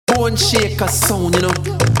Bone shaker sound, you know.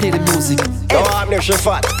 Play the music. No, I'm not she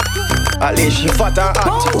fat. At least she fat and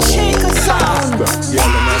hot. Bone shaker sound.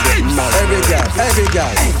 Every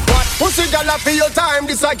girl. What pussy girl a feel your time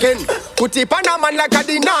this again? Put it on a man like a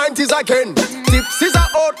the 90s again. Tips is a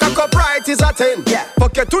out, cock up right is a 10. Yeah.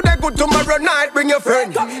 Fuck you today, good tomorrow night, bring your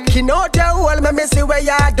friend. Kin out your hole, me see where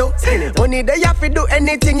you do. Money there you fi do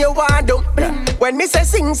anything you want do. When me say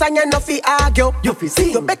sing song, you no fi argue. You fi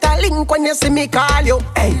sing. You better link when you see me call you.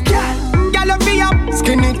 Hey girl, girl you fi up,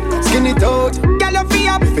 skin it out. Girl you fi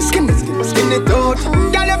up, skin it out.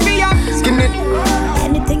 Girl you fi up, skin it.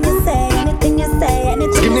 Anything you say, anything you say,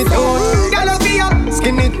 anything skin you it say. out. Girl you fi up,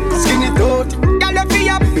 skin it out. Girl you fi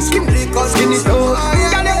up, skin it out.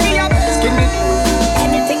 Girl you fi up, skin it.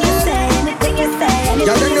 Anything you say, anything you say, anything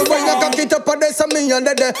Girl, you anyway, you say. cock it up and there's a million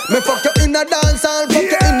there. Me fuck you in a dance hall, fuck you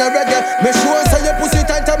in a reggae. Me sure say your pussy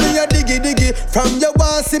tight and me a diggy. From your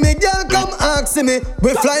want see me, girl, come ask me.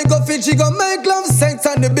 We fly go Fiji, go make love sex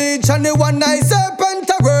on the beach. And the one night serpent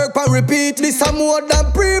to work and repeat. This a more than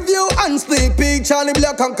preview and sneak peek. Charlie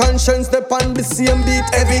Black and Conscience, step on the same beat.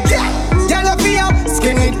 Every girl you feel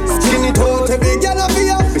skin it out. Every girl you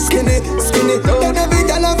feel skin it out. Then every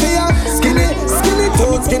girl you feel skin it out. Skin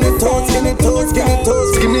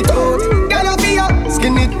it out. Girl you feel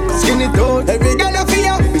skin it out. Every girl you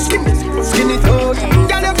feel skin it out.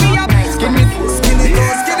 Girl you feel skin it out.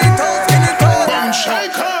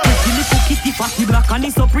 Pretty little kitty, fatty black and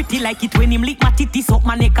it's so pretty like it when him lick my titty, suck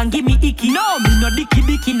my neck and give me icky. No, me no dicky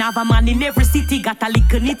bicky, have a man in every city, got a lick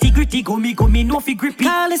nitty gritty, go me no fi grippy.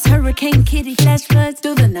 Call is Hurricane Kitty, flash floods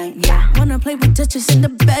through the night. Yeah, wanna play with Duchess in the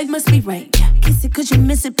bag, must be right. Yeah, kiss it 'cause you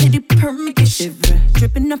miss it, pity per make it shiver.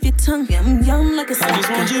 Dripping off your tongue, yum like a I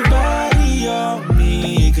just want your body on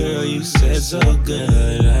me, girl. You said so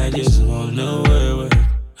good. I just wanna work.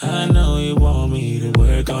 I know you want me to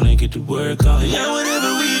work on it, get to work on it. Yeah,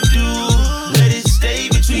 whatever we do, let it stay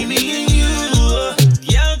between me and you.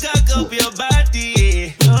 Yeah, cock up your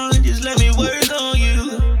body, just let me work on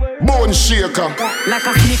you. Bone shaker. Like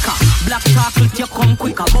a sneaker, black chocolate, you come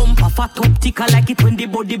quicker. Bumper fat up ticker, like it when the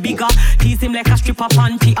body bigger. Tease him like a stripper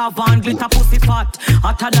panty, avant glitter pussy fat,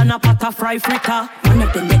 hotter than a pot of fried fritter. Wanna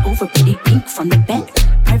bend it over, pretty pink from the back.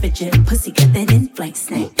 Private jet pussy, got that in-flight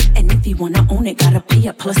snack. And if you wanna own it, gotta pay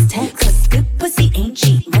a plus tax. 'Cause good pussy ain't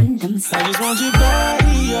cheap, run them I sacks. just want your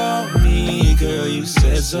body on me, girl. You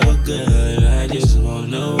said so good. I just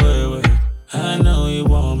wanna work. I know you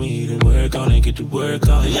want me to work on it, get to work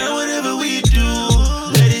on it. Yeah, whatever we do,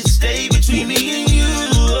 let it stay between me and you.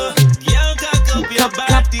 Yeah, cock up your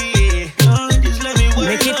body, just let me work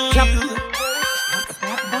Make it on clap. you.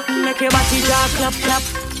 Make your body jaw clap clap.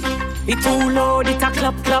 It too loud, it a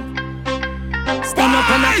clap clap. Stand up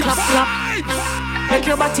and a clap clap. Make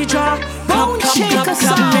your body jaw clap clap clap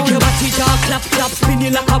clap. Make your body jaw clap clap. Spin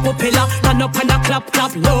it like a propeller. Stand up and a clap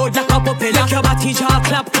clap. Load like a propeller. Make your body jaw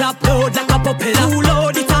clap clap. Load like a propeller. Too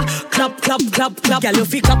loud, it a clap clap clap clap. Girl,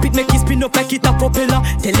 if you clap it, make it spin up like it a propeller.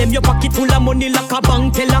 Tell them your pocket full of money like a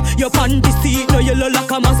bank teller. Your panty seat no yellow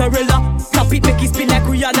like a mozzarella. Clap it, make it spin like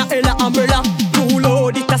Rihanna, Ella, Umbrella. Too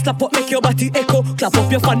loud, it a slap up, make your body echo. Clap up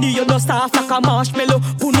your fanny, you no soft like a marshmallow.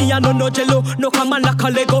 Puni and no jello, no come on like a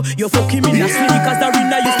Lego. You fucking me, that's sneakers, the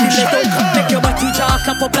arena, you stiletto. Make your body jaw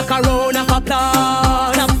clap up like a round of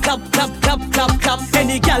applause. Clap, clap, clap, clap, clap, clap.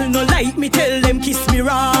 Any gal no like me, tell them kiss me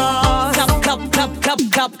raw. Clap, clap, clap, clap,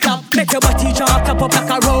 clap, clap. Make your body jaw clap up like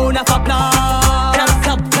a round of applause. Clap,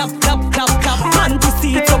 clap, clap, clap, clap, clap. Panty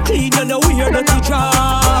seat so clean, you know wear dirty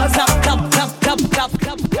drawers. Clap, clap, clap, clap, clap,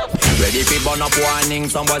 clap, clap. Ready fi burn up warning,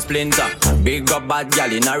 some boy splinter. Big up bad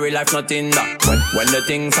gal in a real life, nothing that. When the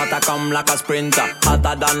things hotter come like a sprinter.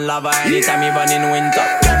 Hotter than lava anytime, even in winter.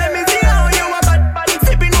 Girl, let me see how you a bad.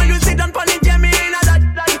 Sipping when you sit down pon it, yeah, me in a that.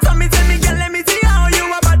 So me tell me, girl, let me see how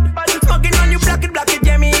you a bad. Smoking on you, block it,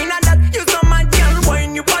 yeah, me in a that. You so mad, girl,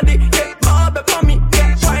 wine your body, yeah, bob it for me,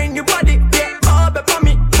 yeah, wine your body, yeah, bob it for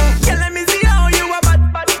me. Girl, let me see how you a bad.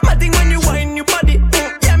 Matting when you wine your body,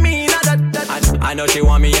 yeah, me in a that. I know she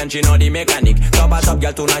want me and she know the mechanic. Top a top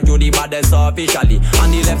girl tonight, you the baddest officially.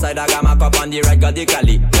 On the left side I got my cup, on the right got the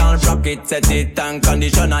cali. Can't rock it, set it and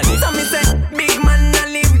conditionally. So me say, big man, I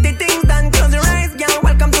leave the things done. Close your eyes, girl,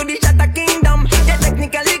 welcome to the Shatter Kingdom. Yeah,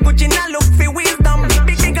 technically Gucci, now look for wisdom.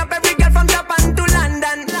 Big up every girl from Japan to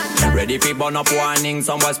London. Ready fi burn up warning,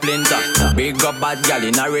 some boy splinter. Big up bad gal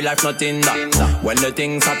in a real life, nothing that. When the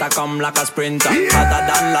things hotter come like a sprinter. Hotter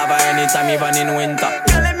than lava anytime, even in winter.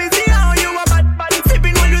 Girl, let me see how you a bad.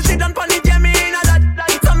 Sipping when you sit down pon it, yeah, me in a that.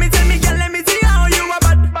 So me tell me, girl, let me see how you a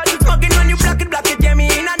bad. Smoking when you block it, yeah, me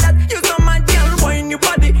in a that. You so mad, girl, wine your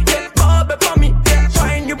body, yeah, bob it for me, yeah,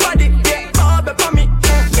 wine your body, yeah, bob it for me.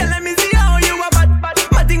 Girl, let me see how you a bad.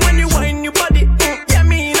 Matting when you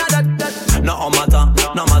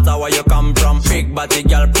body,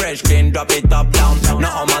 girl, fresh, clean, drop it up, down.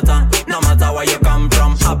 No matter where you come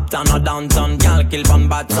from, uptown or downtown, girl, kill from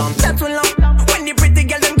bad sound. That's what love, when the pretty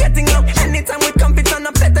girl them getting up. Anytime we come fit on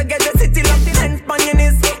a better get the city locked in. Hands on your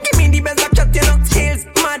knees, give me the best of shot, you know. Skills,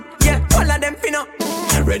 mad, yeah, all of them finna.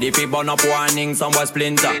 Ready for burn up warning, some was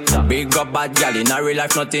splinter. Big up bad gal in a real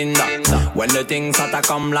life, nothing that. When the things hotter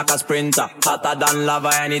come like a sprinter. Hotter than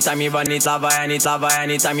lava anytime, even it's lava,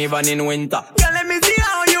 anytime, even in winter. Girl, let me see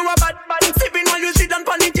how you a bad. Sipping while you sit down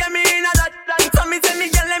pon it, yeah, me in a that. So me tell me,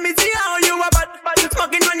 girl, let me see how you a bad.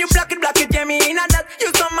 Smoking when you block it, yeah, me in a that.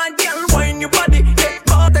 You so mad, girl, wine your body. Yeah,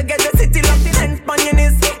 about to get the city locked in. Hands on your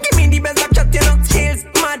knees, give me the best of shot, you know. Skills,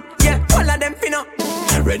 mad, yeah, all of them finna.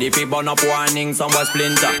 Ready for burn up warning, some was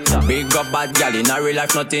splinter. Big up bad gal in a real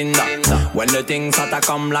life, nothing that. When the things hotter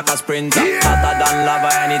come like a sprinter. Hotter than lava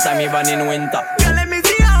anytime, even in winter. Girl, let me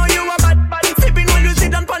see how you a bad. Sipping when you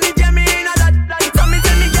sit down pon it, yeah, me in a that. So me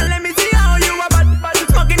tell me, girl, let me see how you a bad.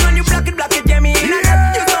 Smoking when you block it, yeah, me in a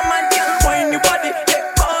that. You so mad, girl, wine your body,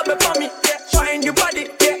 yeah, bobby for me, yeah, wine your body,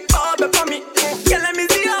 yeah, bobby for me. Girl, let me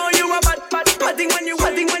see how you a bad. Patting when you.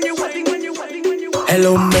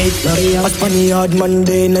 Hello mate, I spun the hard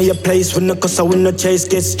Monday. Now your place with no cause I win no chase.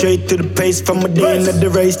 Get straight to the pace from a day into the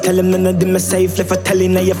race. Tell him none of them are safe. Left I tell you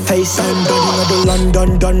now your face. I'm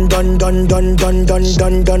done, done.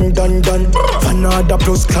 Fanada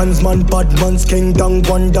plus clansman, bad man's king down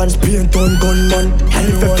one dance, paint on gunman. And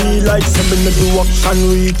if I feel like something to do action,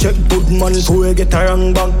 recheck good man before I get a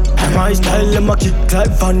wrong bang. And my style them a kick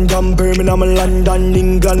like Van Damme, Birmingham, London,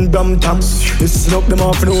 England, Brampton. Listen up them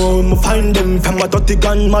off and I'ma find them from my 30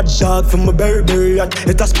 gun, mad dog from my Burberry yacht.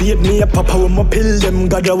 It a speed me a papa when my pill them.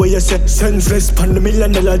 God away you say senseless pan the $1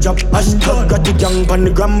 million job. Hashtag got the gang pan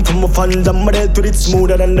the gram from my fans. I'm a dealt with it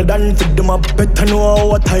smoother than the dance. Fit them up better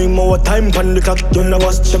know our time pan the clock. You know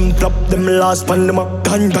watch them flop them last pan them up.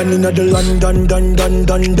 Gun in the London, done.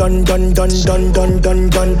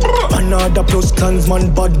 Another plus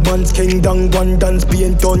clansman, bad man's king down one dance,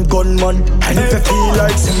 paint on gunman. And if I feel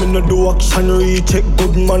like some no do action, recheck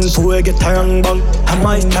good man before I get a wrong bang. And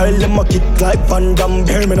my style them a kick like Van Damme,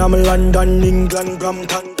 Birmingham, London, England,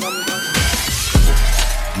 Brampton.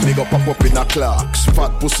 Me go pop up in a Clarks,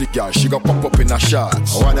 fat pussy girl, she go pop up in a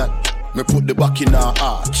shorts. I wanna me put the back in her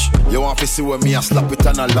arch. You want to see when me a slap it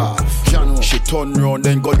and a laugh. She turn round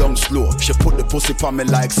then go down slow. She put the pussy pa me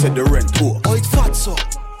like said the rent poor. Oh, it fat so.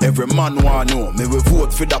 Every man wanna know, me we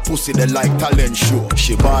vote for that pussy they like talent show.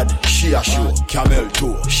 She bad, she a show, camel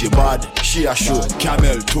toe. She bad, she a show,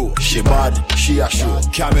 camel toe. She bad, she a show,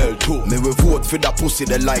 camel toe. Me we vote for that pussy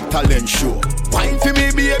they like talent show. Wine for me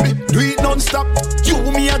baby, do it non-stop. You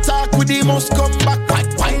me attack with the must come back.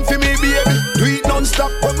 Wine for me baby, do it non-stop.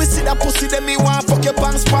 When we see that pussy then me want fuck your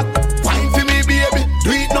pants spot. Wine for me baby, do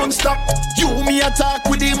it non-stop. You me attack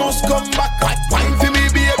with the must come back. Wine for me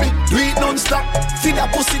baby, do it non-stop. See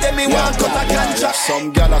that pussy then me want cut a ganja.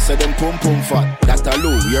 Some gyal say them pum pum fat. That a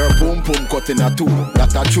low, your pum pum cut in a two.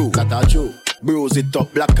 That a true. Bruise it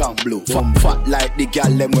up black and blue. From fat like the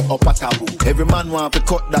gyal them we up a taboo. Every man want to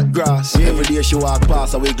cut that grass. Every day she walk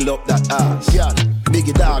past I wiggle up that ass. Gyal,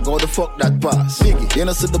 biggie dog, how the fuck that pass? Biggie, you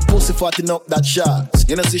know see the pussy fatting up that shots.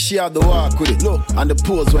 You know see she have the walk with it. Look, and the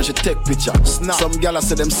pose when she take picture. Snap. Some gyal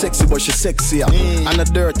say them sexy but she sexier. And the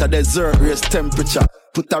dirt a desert raise temperature.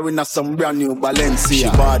 Put her in a some brand new Balenciaga. She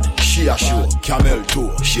bad, she a show, camel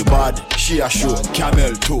toe. She bad, she a show,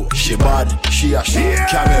 camel toe. She bad, she a show,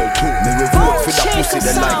 camel toe. Me we vote for that pussy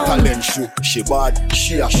they like talent show. She bad,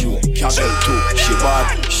 she a show, camel toe. She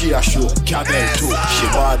bad, she a show, camel toe. She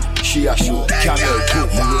bad, she a show, camel toe.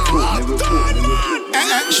 Me we vote.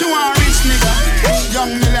 She want rich nigga,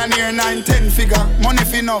 young millionaire, 9-10 figure, money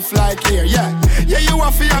fi enough like here, yeah. You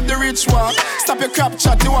have to have the rich walk. Stop your crap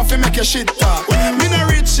chat, you have to make your shit talk. Me no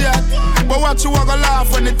rich yet, but what you a go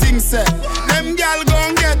laugh when the thing set. Them gal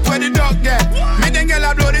gon' get where the dog get. Me them gal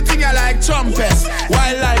a blow the thing I like trumpets,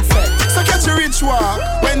 wildlife fet. So catch your rich walk,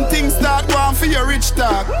 when things start going for your rich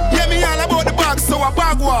talk. Yeah, me all about the bag, so a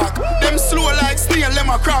bag walk. Them slow like snail, them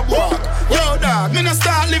a crab walk. Yo dog, me no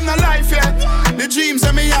start live no life yet. The dreams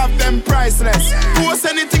that me have them priceless. Post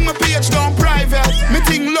anything my page down private. Me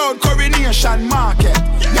think loud coronation market.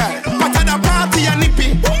 Yeah, but at the party a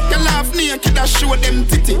nippy. You laugh naked a show them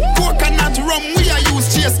titty. Coconut rum we a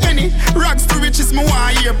use chase any. Rags to riches me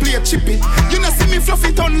want hear play chippy. You know see me fluff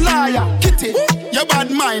it on liar kitty. Your bad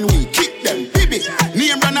mind we kick them baby.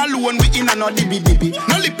 Name run alone we in a no dibby.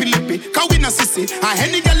 No lippy. Cause we no sissy. And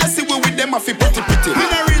any girl see we with them a fi pretty. Me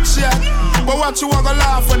no rich yet, but what you a go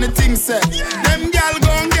laugh when the thing said. Them gal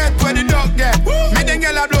gon' get where the dog get. Me them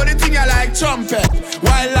gal a blow the thing I like trumpet,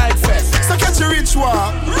 wildlife fest. So catch a rich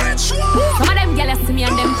walk. Some of them gal see me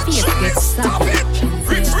and them face get soft.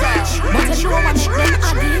 But you know what make them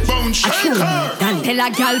addict? Bone shaker. Tell a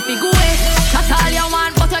girl fi go away. Chat all you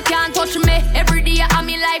want, but you can't touch me. Every day of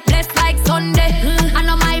me life blessed like Sunday. I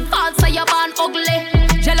know my fault, so you born ugly.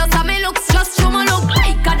 Jealous of me looks, just show me look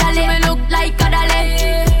like a dolly. Me look like a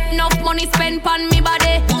dolly. Enough money spent on me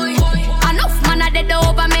body. Enough man a dead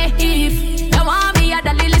over me. If you want me, a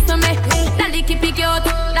dolly listen me. Dolly keep it cute,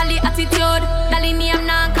 dolly attitude, dolly name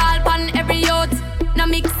now call pon every youth. No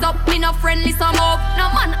mix up, me no friendly some up. No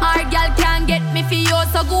man or girl can get me for you.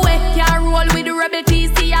 So go away, can't roll with the rebel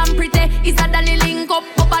TC and pretty. It's a dolly link up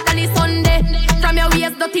a dolly Sunday. From your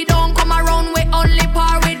waist dirty don't come around. We only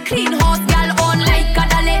par with clean house girl on like a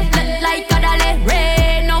dolly, like a dolly.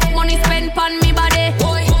 Rain enough money spent on me body.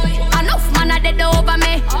 Enough man a dead over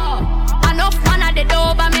me. Enough man a dead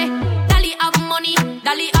over me. Dolly have money,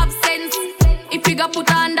 dolly have sense. If you go put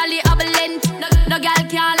on dolly have length. No girl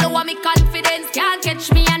can't lower me confidence. Can't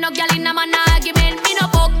catch me and no girl in a man argument. Me no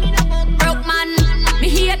bug, broke man. Me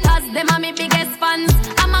haters, them are me biggest fans.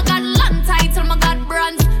 I'm a god land title, my god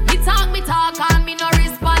brands. Me talk and me no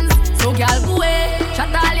response. So girl go away,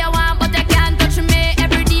 chat all you want, but you can't touch me.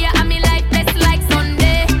 Every day I'm me like best like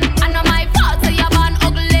Sunday. I know my fault, so you born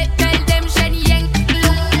ugly. Tell them shen yang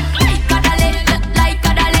look like a dolly, like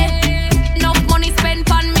a dolly. Enough money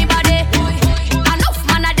spent on me body. Enough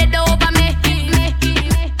man a dead over me.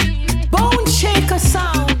 Bone shaker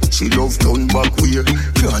sound. She love turn back way.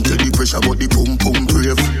 Can't tell the pressure but the pum pum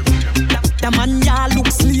brave. The man ya look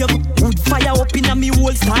slave. Wood fire up in a me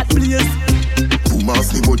whole start blaze. Boom off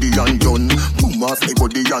me body and done. Boom off me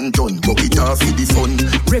body and done. Bucket off for the fun.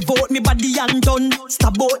 Rev out me body and done.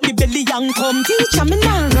 Stab out me belly and come. Teacher me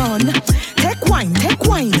now run. Take wine, take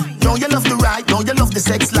wine. Now you love the ride, now you love the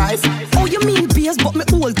sex life. Oh you mean beers but me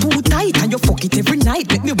hold too tight. And you fuck it every night.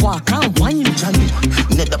 Make me walk and wine. Johnny,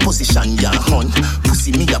 nether position ya hun.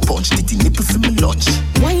 Pussy me a punch, titty nipple for me lunch.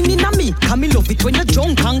 Wine in a me, cause me love it when you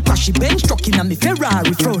drunk and crash it bench truck in a me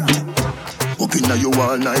Ferrari front. Up inna you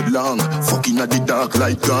all night long, fucking at the dark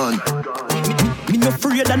light gone. Me no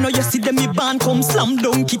afraid I know you see them me band come slam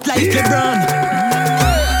dunk it like LeBron.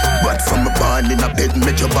 But from a ball in a bed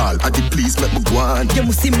make your ball, at the please make me go on. You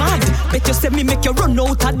must see mad, bet you say me make you run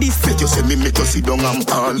out of this. Bet you say me make you sit down and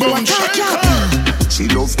fall. She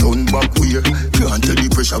love turn back way, can't tell the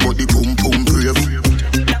pressure but the pum pum brave.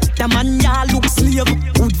 The man ya look slave,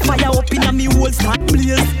 wood fire up in a me whole start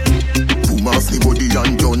blaze. Boom off me body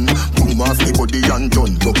and done. Boom off me body and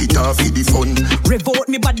done. Bucket off for the fun. Rev out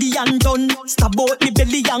me body and done. Stab out me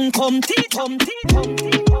belly and come. Come.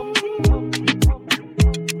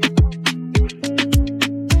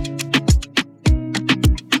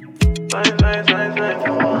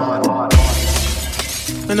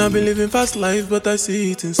 And I've been living fast life, but I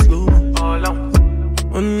see it in slow.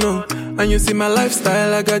 Oh no, and you see my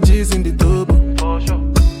lifestyle, I got G's in the double.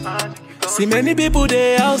 See many people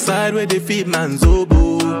there outside where they feed man's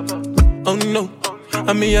oboe. Oh no,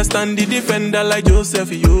 and me I stand the defender like Joseph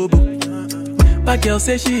Yobo. But girl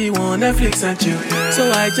say she want Netflix and chill,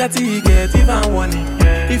 so I chatty get even warning.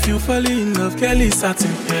 If you fall in love, Kelly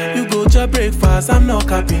satin. You go to breakfast, I'm not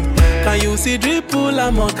capping. Can you see dripple,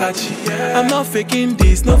 I'm not catching. I'm not faking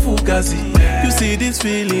this, no fugazi. You see these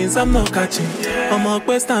feelings, I'm not catching. I'm on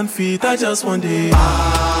quest and feet, I just want the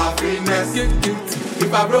happiness.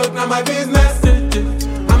 If I broke, now my business.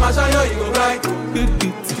 I'ma show you, you go right.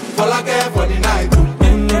 All I care for the night.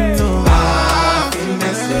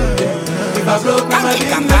 Happiness. If I broke, now my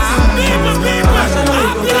business. I'ma show you,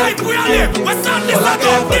 you go right. All I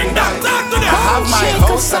care for the night. I have my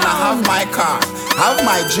house and I have my car. Have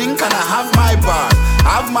my drink and I have my bar.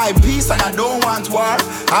 Have my peace and I don't want war.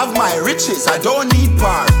 Have my riches, I don't need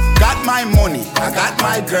bar. Got my money, I got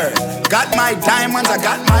my girl. Got my diamonds, I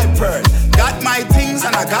got my pearl. Got my things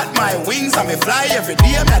and I got my wings. I may fly every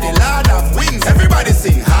day, I'm the Lord of wings. Everybody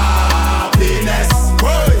sing happiness.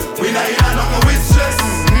 We not in a nothing with stress.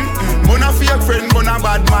 Gonna fake friend, gonna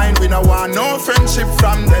bad mind. We no want no friendship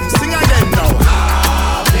from them. Sing again now.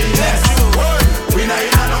 Happiness. We not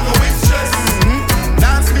in a nothing with stress.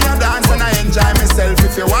 Dance me a dance and I enjoy myself.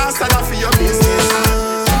 If you want stand up for your business.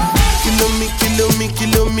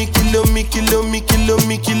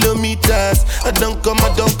 Kilometers. I don't come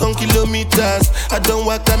kilometers. I don't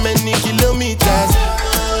walk that many kilometers.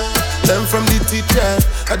 Learn from the teacher.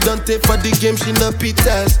 I don't take for the game, she no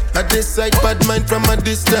pitas. I decide bad mind from a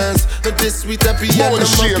distance. Not this sweet happy and no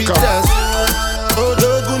more pitas. Oh,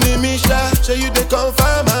 Doguni Misha, show you the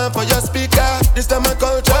confirm for your speaker. This time I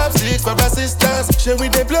call chopsticks for assistance. Show we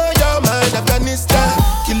they blow your mind, Afghanistan.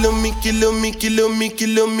 Kilometers.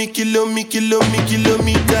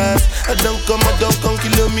 I don't come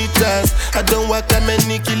kilometers. I don't walk that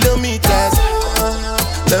many kilometers.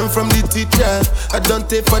 Learn from the don't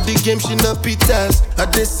take for the game, she no pitas. I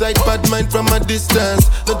decide bad mind from a distance.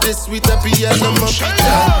 Not this sweet, happy, and I'm a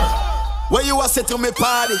pita. Where you a say to me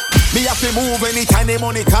party? Me have to move anytime the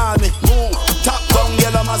money call me. Move, top down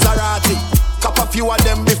yellow Maserati. Cop a few of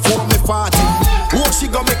them before me 40. Oh, she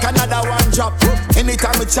gon' make another one drop.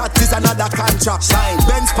 Anytime we chat is another contract. Shine,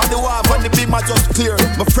 Benz for the wall when the beam are just clear.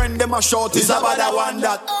 My friend them a shout is about that one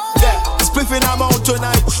that. Yeah, spliffing I'm out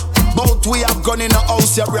tonight. Both we have gone in the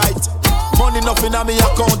house, you're right. Money nothing on me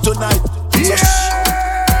account tonight. So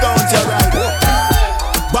don't you right.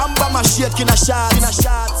 Bam bam a shake in a shot.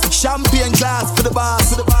 Champagne glass for the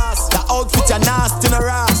boss. The outfit a nasty in a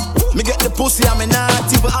ras. Me get the pussy and me not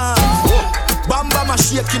even arm. Bam bam a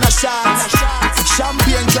shake in a shot.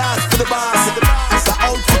 Champagne glass for the boss. The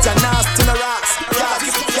outfit a nasty in a ras.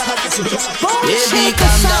 Baby,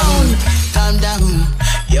 calm down.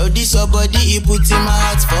 Yo, this your body, it puts in my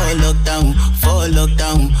heart for lockdown, oh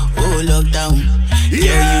lockdown.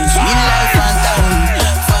 Yeah, you sweet like phantom.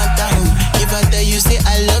 If I tell you say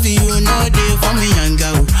I love you, you know they for me young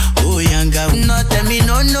girl. No tell me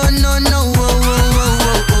no.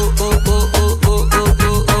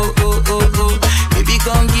 Baby,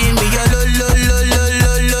 come give me your lo.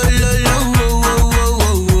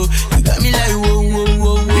 You got me like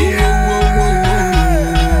whoa.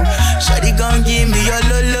 Shawty, come give me your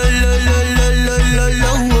lo.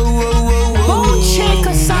 Bone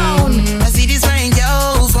shaker sound. I see this fine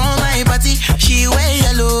girl from my party, she wear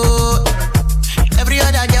yellow. Every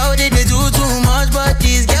other girl they do too much, but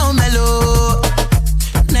this girl mellow.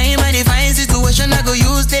 Now in my fine situation, I go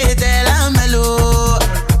use they tell I'm mellow.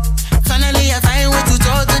 Finally I find way to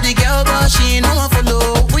talk to the girl, but she ain't no one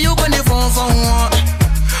follow. Who you gonna phone for one?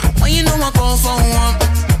 When you know I call for one,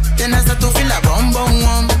 then I start to feel like bum.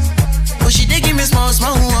 But she dey give me small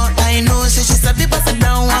one. I know, say she start to pass it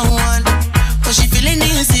down one. But she feeling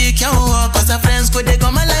insecure, cause her friends could they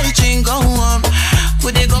come my light ring go on.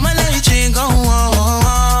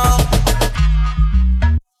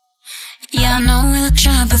 Yeah, I know we look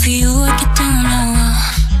shy, but for you I get down low.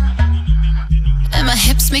 And my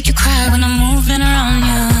hips make you cry when I'm moving around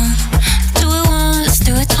you. Do it once,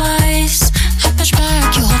 do it twice. I push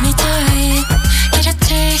back, you hold me tight. Get a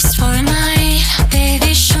taste for a night.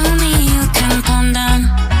 Baby, show me you can calm down.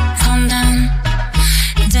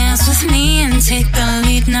 Dance with me and take the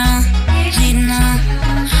lead now.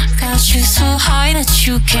 Got you so high that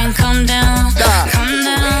you can't come down.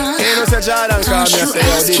 Ain't no say Jordan call me and say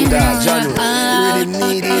yo did that, John. You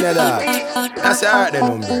really need that. That's alright then,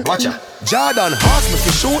 hombre. Watch out. Jordan asked me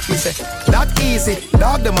to shoot me, say that easy.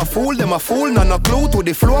 Dog them a fool, no clue to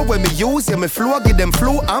the floor when me use, yeah me flow, give them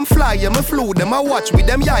flu. I'm fly, yeah me flew, them a watch with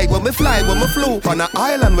them yai when me fly, when me flew. On an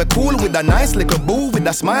island we cool with a nice little boo, with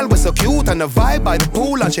a smile we so cute and a vibe by the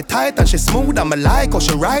pool, and she tight and she smooth, I'm a like how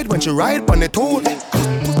she ride when she ride on the tool.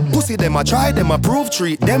 Pussy them a try, them a prove,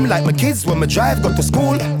 treat them like my kids when me drive go to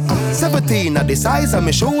school. 17 at the size of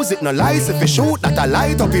me shoes, it no lies if you shoot that I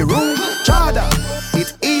light up your room. Jordan,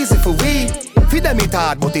 it's easy for we. Feed them it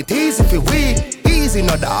hard, but it easy for we. Easy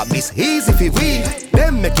no dog, this easy for we.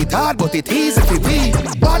 Them make it hard, but it easy for we.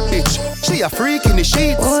 Bad bitch, she a freak in the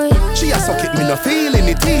sheets. She a suck it, me no feel in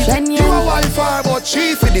the teeth. You a wildfire, but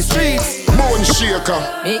she for the streets. Bone shaker.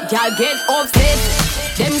 Make y'all get upset.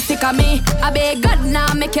 Them sick of me. I beg God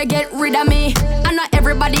now make you get rid of me. And not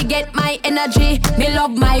everybody get my energy. Me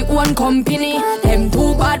love my own company. Them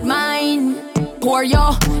too bad mind. Poor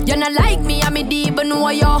yo, you not like me, I'm a deep and know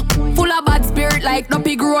yo. Full of bad spirit like no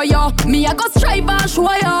pig grow yo. Me I go strive and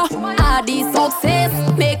show yo. All this success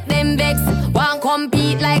make them vex. Want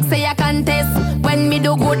compete like say I contest. When me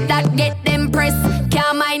do good that get them press.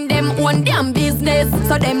 Can't mind them own damn business.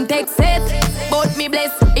 So them take set, but me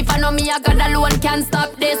bless. If I know me I God alone can't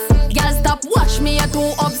stop this. Girl stop watch me, you're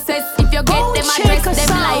too obsessed. If you get them address, them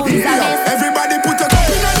life is a mess. Everybody put a cup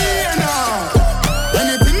in the air now.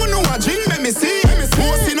 Anything you know I drink, let me see.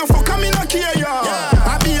 Most enough for coming up here, yo.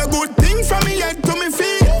 I be a good thing from me head to me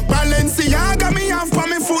feet. Balenciaga me have for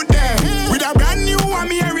me foot there. With a brand new one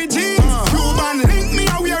me every jeans. Cuban link me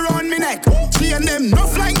a wear on me neck. She and them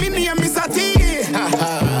nuff like me name Mr. T.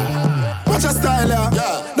 Watch a style,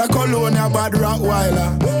 yeah. The cologne a bad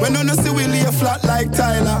Rottweiler. When you see we lay flat like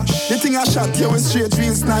Tyler. The thing I shot you with straight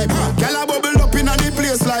real snipe. Girl a bubble up in the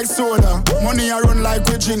place like soda. Money a run like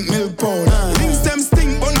we drink milk powder. Things them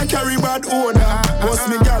stink but not carry bad odor. Boss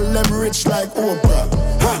me girl them rich like Oprah.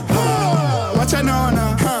 Watch a know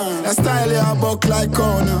now. That style ya buck like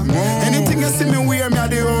corner. Anything you see me wear me a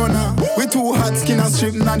the owner. We too hot skin and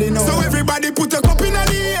strip now they know. So everybody put a cup in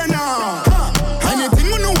the air now. Anything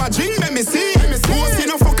you know I drink let me see. Most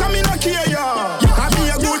enough for coming up here, yo. I be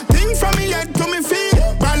a good thing from me head to me feet.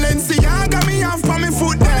 Balenciaga me have from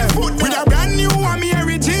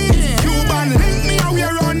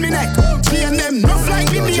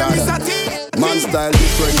style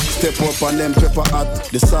different. Step up on them pepper hot.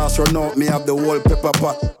 The sauce run out, me have the whole pepper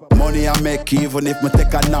pot. Money I make even if me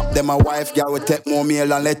take a nap. Then my wife girl will take more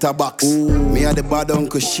meal and letterbox. Me a the bad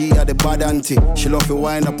uncle, she a the bad auntie. She love to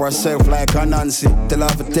wind up herself like a Nancy. Tell her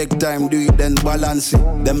to take time, do it then balance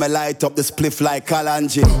it. Then me light up the spliff like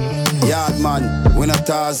Kalanji. Yard man, we not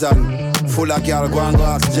Tarzan. Full of girl, go and go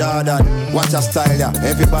ask Jordan. Watch a style ya,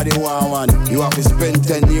 everybody want one. You have to spend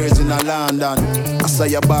 10 years in a London. I say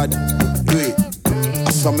you bad, do it.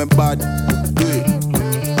 I saw me bad, do it.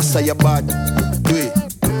 I say you bad, do it.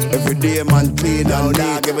 Every day man clean and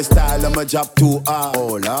neat. Every style of my job too hard.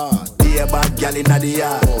 Oh Lord, be a bad gal inna the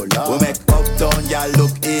yard. Oh Lord, we make uptown gal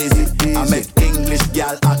look easy. I make English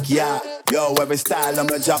gal act ya. Yo, every style of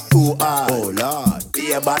my job too hard. Oh Lord,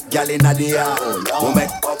 be a bad gal inna the yard. Oh Lord, we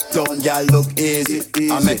make uptown gal look easy.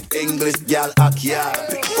 I make English gal act ya.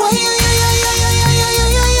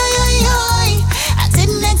 I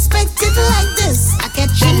didn't expect it like this. I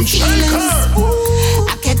catching feelings.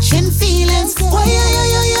 I catching feelings. I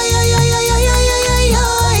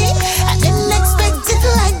didn't expect it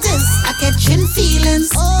like this. I catching feelings.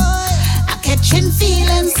 I catching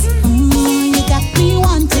feelings. You got me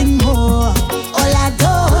wanting more. All I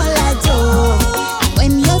do.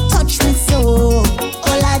 When you touch me so.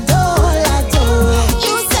 All I do.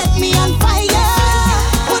 You set me on fire.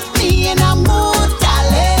 Put me in a mood,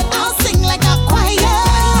 darling. I'll sing like a choir.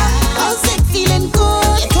 How's it feeling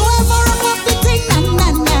good? You don't ever wrap up the thing, na.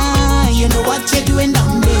 You know what you're doing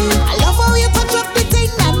down there. I love how you touch up the thing,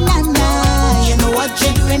 na. You know what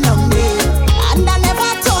you're doing down there. And I never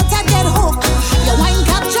thought I'd get hooked. Your wine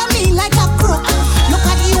capture me like a crook. Look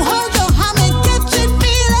at you, hold your hand and catching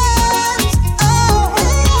feelings. Oh,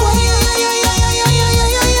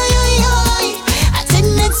 I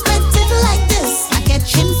didn't expect it like this. I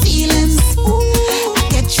catching feelings. I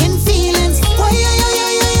catching feelings. I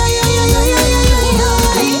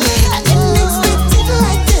didn't expect it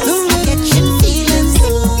like this. I catching feelings.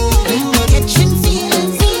 I catching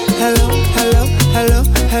feelings. Hello.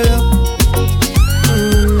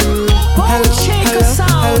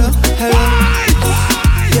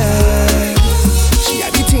 Yeah. She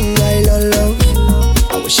had the thing I love.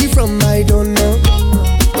 How was she from? I don't know.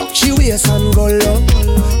 Rock she waist and go low.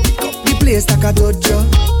 Pick up the place like a dojo.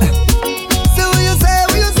 So what you say?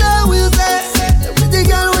 Pretty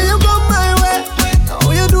girl, when you come my way,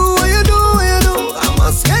 how you do? I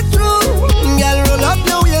must get through. Girl, roll up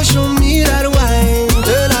now, you show me that wine.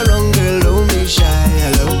 Turn around, girl, don't be shy.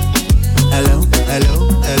 Hello.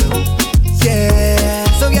 Yeah.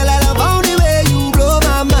 So girl, I love how the way you blow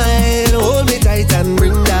my mind. Hold me tight and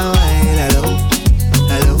bring that wine. Hello.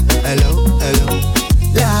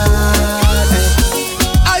 Lord,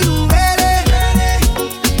 are you ready?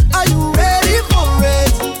 Are you ready for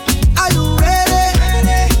it? Are you ready?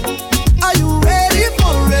 Are you ready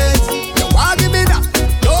for it? You want give me that?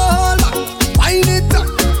 No hold back. Wind it up,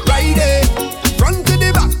 right there, front to the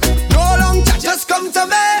back. No long chat, just come to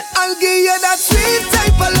me. I'll give you that sweet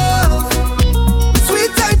type of love.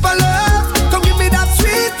 Sweet type of love. Come give me that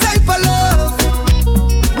sweet type of love.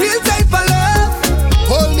 Real type of love.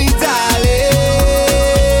 Hold me, darling.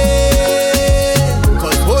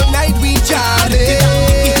 Cause whole night we jolly.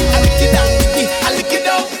 I lick it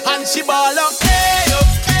down, and she ball up. Hey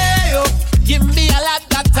yo, give me a lot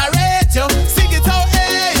that I rate you. Sing it out,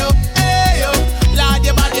 hey yo, Lord,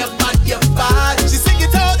 you bad. She sing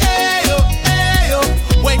it out, hey yo,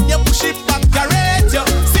 when you push it back, I rate you.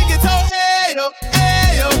 Sing it out,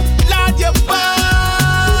 hey yo, Lord, you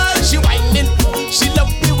bad. She whining, she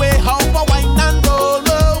love the way how I whine and roll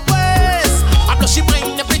waist. I know she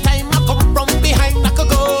whine every time I come from behind, I could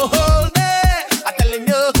go whole day. I'm telling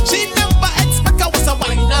you, she never expect I was a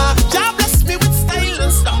whiner. God bless me with style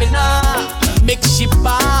and stamina. Make she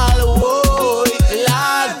ball, oh,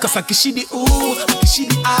 Lord. Cause I kiss she the ooh, I kiss she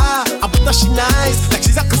the ah. I put her she nice, like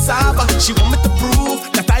she's a cassava. She want me to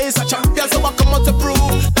prove that I is a champion, so I come out to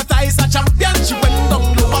prove that I is a champion. She went down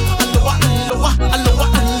lower, and lower, and lower, and lower,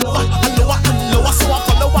 and lower, and lower, and lower. So I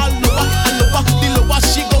follow her lower, and lower. The lower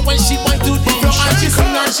she go when she point to the floor, and she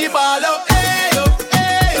sing and she ball out. Hey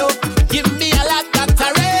yo, give me a lot that I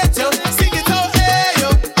rate you. Sing it out, hey yo,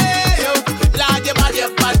 Lord,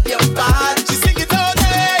 you bad. She sing it out,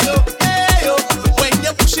 hey yo, when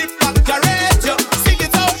you push it back, I rate you. Sing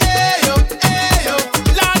it out, hey yo,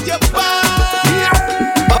 Lord, you bad.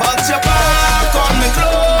 But your back on me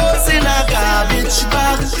clothes in a garbage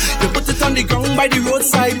bag. You put it on the ground by the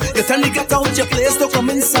roadside. You tell me get out your place to come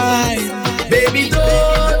inside. Baby,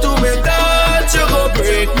 don't do me that. You go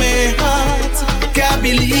break my heart. Can't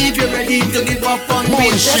believe you're ready to give up on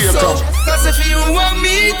me. Cause if you want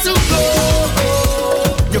me to go,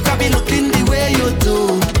 you can be looking the way you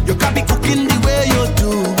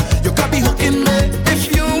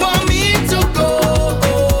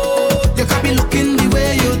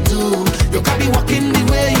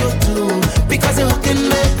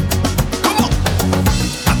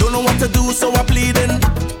to do, so I'm pleading.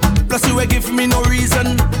 Plus you ain't give me no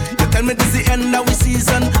reason. You tell me this the end of we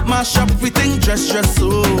season. Mash up everything, dress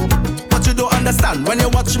so. But you don't understand when you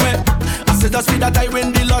watch me. I said just be that I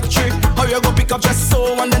win the lottery. How you go pick up just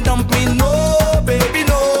so and then dump me? No, baby,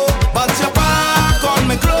 no. But your back on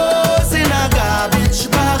me clothes in a garbage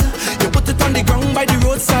bag. You put it on the ground by the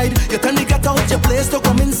roadside. You turn the cat out your place to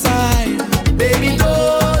come inside. Baby,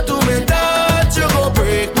 don't do me that. You go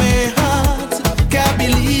break my heart. Can't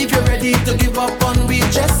believe you're ready to give up on me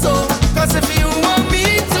just so. Cause if you want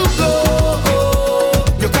me to go,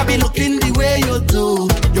 you can't be looking the way you do.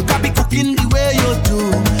 You can't be cooking the way you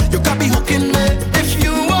do. You can't be hooking me. If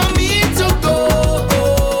you want me to go,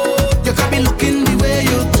 you can't be looking the way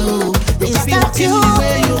you do. You can't be hooking the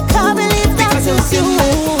way you do. Can't believe that it's you.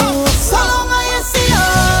 So long as you see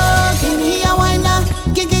her, give me a wine now.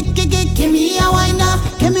 Give me a wine now.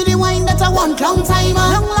 Give me the wine that I want long time.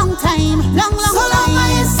 Long time. So long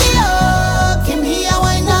as you see her, give me a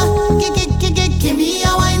wine now. Give me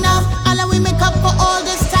a wine now. All we make up for all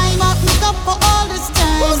this time. Make up for all this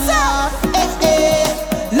time. Who's that? Hey,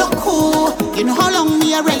 look who. You know how long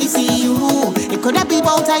me I really see you. It could have been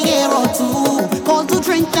about a year or two. Call to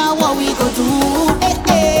drink now, what we go do?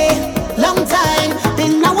 Hey, long time.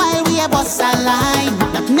 Been a while we a bust a line.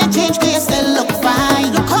 Nothing to change, but you still look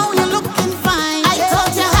fine. Look how you looking fine. I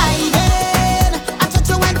thought you hiding. I thought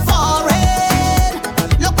you went foreign.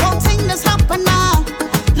 Look how things happen now.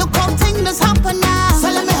 Look how things happen now. So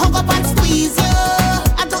let me hug up and squeeze you.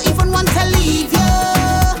 I don't even want to leave you.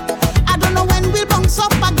 I don't know when we'll bounce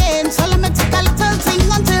up again. So let me take a little thing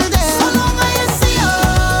until then. So long as you see you,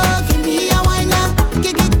 give me a wine now.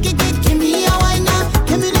 Give me a wine now.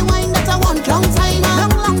 Give me the wine that I want long time.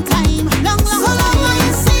 Long time. So long as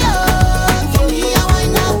you see you, give me a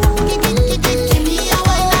wine now. Give me a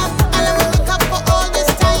wine now. And I will make up for all this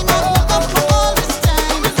time. Make up for all this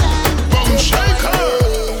time.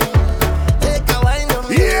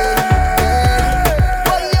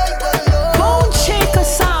 Bone shaker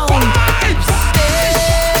sound.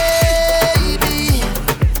 Baby,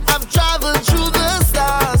 I've traveled through the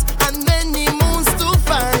stars and many moons to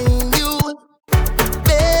find you.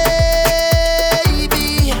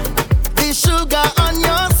 Baby, the sugar on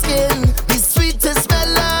your skin, the sweetest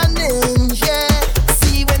melanin, yeah.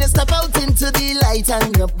 See when you step out into the light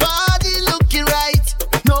and your body looking right.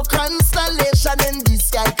 No constellation in the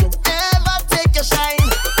sky can ever take your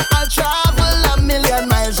shine. I'll travel a million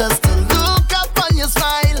miles just to look up on your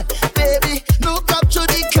smile. Baby, look up to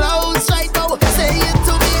the clouds right now. Say it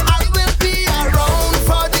to me, I will be around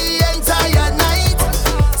for the entire night.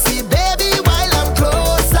 See, baby, while I'm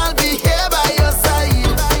close, I'll be here by your side.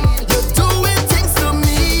 You're doing things to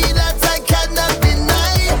me that I cannot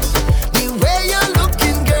deny. The way you're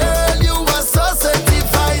looking, girl, you are so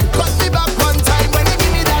certified. Cut me back one time when you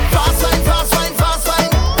give me that fast wine, fast wine, fast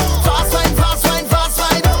wine. Fast wine, fast wine, fast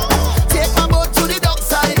wine. Take my boat to the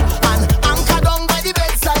dockside and anchor down by the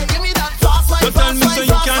bedside. Give me that fast wine, Don't tell fast me wine, so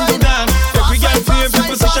you fast can't do wine. that. Every girl for every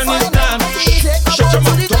position is done. Shut your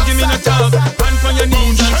mouth, don't give me no talk. Hand on your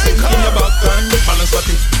knees and sing in your back and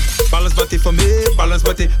balance body for me, balance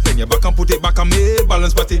body. Bring your back and put it back on me,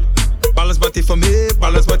 balance body for me,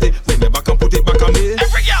 balance body. Bring your back and put it back on me.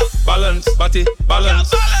 Balance body,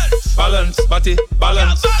 balance body,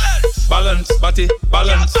 balance body,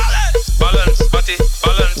 balance body,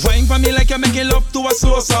 balance. Wine for me like you're making love to a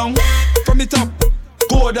slow song. From the top,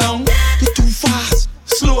 go down. You're too fast,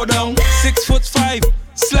 slow down. 6'5",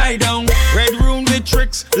 slide down. Red room with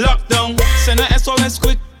tricks, lockdown. Send a SOS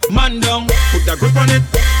quick, man down. Put that grip on it,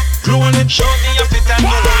 glue on it. Show me your fit and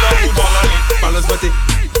move on it.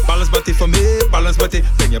 Balance body for me, balance body.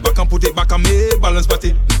 Bring your back and put it back on me, balance body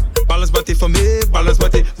for me, balance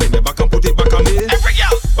body. Bring your back and put it back on me.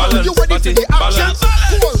 Balance You ready body, for the action?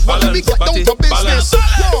 balance, When we get down body, to business, you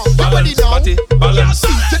ready now? balance. C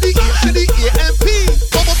to the E to the AMP.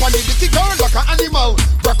 Come up on the dicky girl like an animal.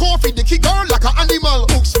 Back off the dicky girl like an animal.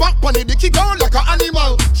 Hooks back on the dicky girl like an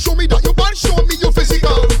animal. Show me that you bad, show me your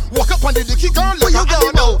physical. Walk up on the dicky girl like an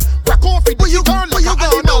animal. Back off the dicky girl like an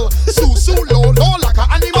animal. Sue low like an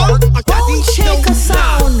animal. Bone shaker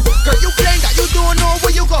sound. Girl, you playing that you don't know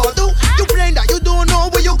what you gonna do. You playing that you don't know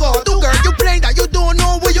what you gonna do. Girl, you playing that you don't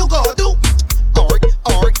know what you gonna do.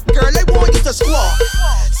 Alright, girl, I want you to squat.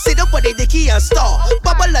 Sit up on the dicky and start.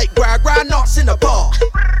 Bubble like gra nuts in the bar.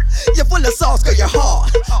 You're full of sauce, girl, you're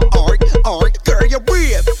hard. Alright, girl, you're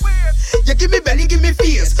brave. You give me belly, give me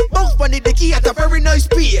face. Bounce on the dicky at a very nice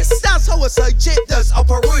pace. That's how a side chick does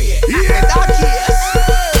operate. In that case,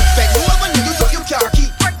 bend over and you drop your car key.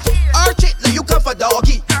 Arch it like you come for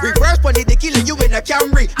doggy. Reverse on the dicky like you in a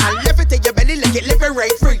Camry. And left it in your belly like it living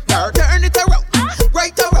right free. Now turn it around,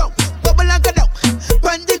 right around.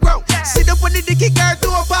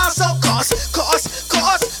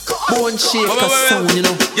 shaker sound, you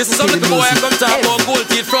know. You see some little boy I come talk about gold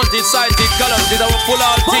teeth, front teeth, side teeth, color teeth, I will pull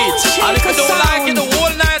all teeth. And if you don't like it, the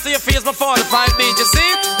whole night so your face my 45 beat, you see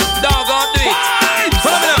it? Dog on do it.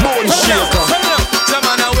 Come on,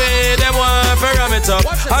 Jaman away, them want to ram it up.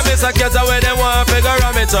 I miss a cat away, them want to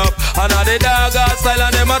ram it up. And all the dog got style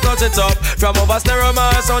and them a touch it up. From over stereo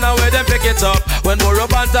man, sound away, them pick it up. When Burro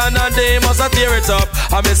Bantan and they must a tear it up.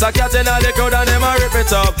 I miss a cat in all the crowd and them a rip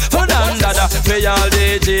it up. For dan dada, for y'all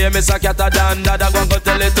DJ, miss a cat a dan dada. Go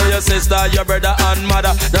tell it to your sister, your brother and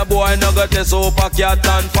mother. The boy no got this super cat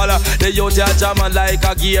and follow. The youth ya jaman like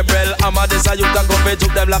a Gabriel Amma. This a youth a go fi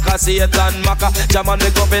juke them like a Satan Maka. Jaman me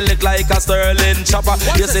go fi lick like a Sterling chopper.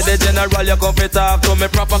 You see the general, you go fi talk to me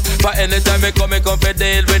proper. But anytime me come fi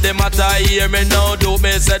deal with the matter. Hear me now, do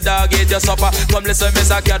me say dog eat your supper. Come listen,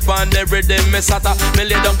 miss a cat pan the rhythm, me sata. Me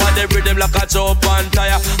lay down on the rhythm like a chop on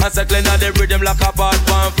tire. And circling on the rhythm like a pot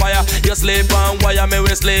on fire. You sleep on wire, me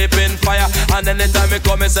we sleep in fire. And anytime me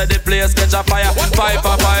come, me say the place catch a fire. Five,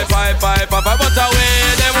 but away,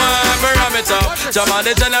 they want to ram it up. Jaman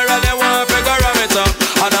the general, they want to ram it up.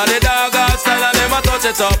 And all the dog got style and them a touch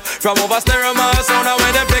it up. From over stereo man, sound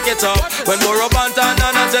away, they pick it up. When Burro Bantan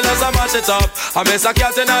and until us a mash it up. I miss a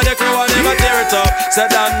cat in all the crew and them a tear it up. Say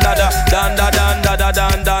dan dada, dan da dan dada,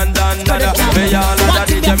 dan dan dan dada. Me all of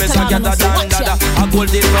the DJ, miss a cat a dan dada. A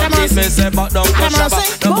gold in front teeth, me say back down to shabba.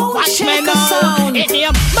 Watch me now. It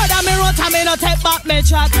name, but I'm a rota, me no take back me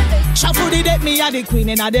chat. Shuffle the deck, me a the queen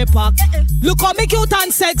in a the park. Look how me cute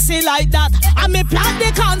and sexy like that. And me plan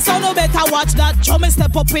the can, so no better watch that. Show me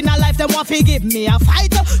step up in a life, them want to give me a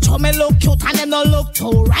fight. Show me look cute and them no look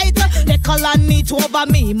too right. They call and need to over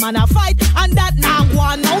me, man a fight. And that now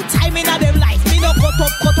one, no time in a them life. Me no cut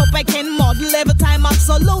up, I can model every time.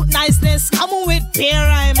 Absolute niceness, come with peer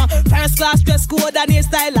rhyme. First class dress code and your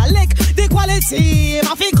style a lick. The quality,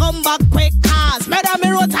 I fi come back quick. Cause murder me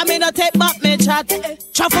wrote and me no take back me chat.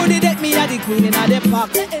 Shuffle the deck, me a the queen in a the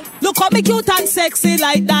park. Look how me cute and sexy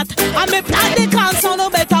like that. And me plan the can, so no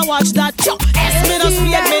better watch that. S me no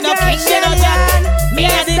sweet, me no king, me no jack. Me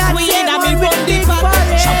a the queen and me run the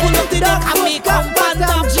pack. Shuffle up the deck and me come on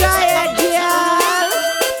top. Giant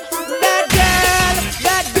girl,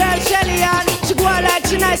 that girl Shelly Ann. She go like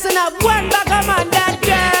she nice and have one bag of man.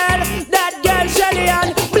 That girl Shelly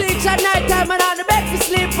Ann. Bleach at night time and on the bed for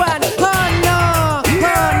sleep on. Oh no.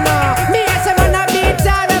 Me as a man a beat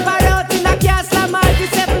her ever out in a castle. Man to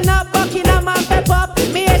 7 up, Buckingham and pep up.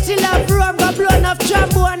 Me as she love rum, go blow enough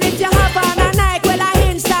trombone. If you have on a night, well I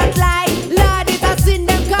instant like Lord, it a sin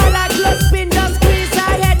them call like close spin. Just squeeze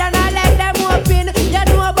her head and I let them open. You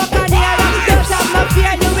know Buccaneer, don't have no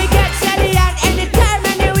fear. You will get Shelly Ann anytime,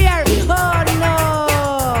 anywhere. Oh no.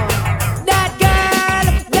 That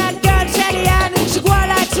girl Shelly Ann. She go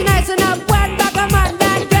like she nice and have one bag of man.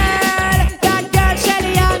 That girl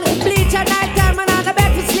Shelly Ann. Bleach at night time and on the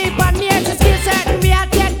bed to sleep on me. She still certain me I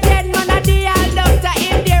take 10 man a day. I doctor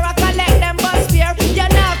in there I collect them bus fare. You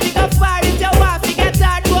know fi go far if you want fi get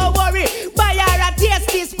hard. Don't worry, buy her a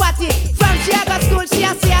tasty spotty. From she a go school she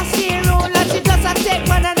a see a steam rule. And she just a take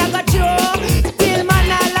man and a go through. Till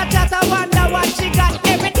man all a chat I wonder what she got.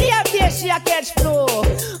 Every day of day she a catch flow.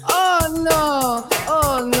 Oh no.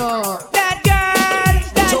 That girl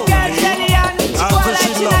Shelly Ann. She go like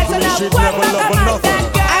she nice and have one bag of man.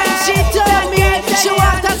 And she told me she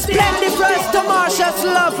want a splendiferous to Marsha's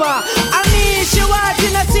lover. I mean she want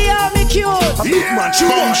to see how me cute. A big man, she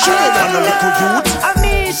want show and a little youth. I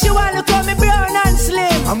mean she want to call me brown and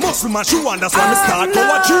slim. A muscle man, she want, that's why me start to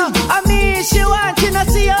watch him. I mean she want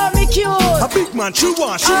to see how me cute. A big man, she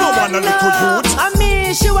want, she don't want a little youth. I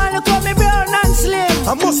mean she want to call me brown and slim.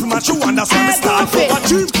 A muscle man, she want, that's why me start to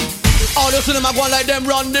watch him. All you see them a go like them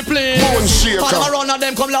run the place. All them a run and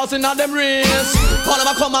them come lost in a them race. All them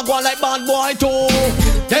a come and go like bad boy too.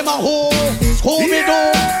 Them a who?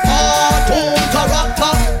 Scooby-Doo. Cartoon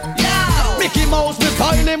character. Yeah. Mickey Mouse, me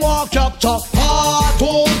style him walk capture.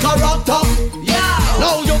 Cartoon character. Yeah.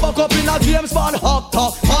 Now you back up in a James Bond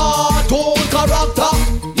actor. Cartoon character.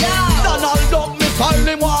 Yeah. Donald Duck, me style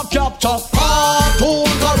him walk capture.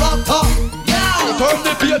 Cartoon character. Yeah. Turn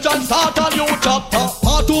the page and start a new chapter.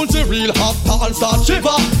 Cartoons the real hopper and start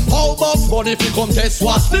shiver. How Bugs Bunny if he come test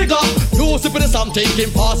what's nigga. You see for the Sam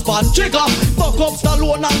taking pass pan trigger. Fuck up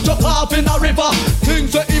Stallone and chuck off in a river.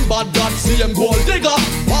 Things say him bad God see him gold digger.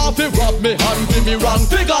 Half he rob me hand give me wrong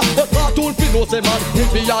figure. But cartoon fi know say man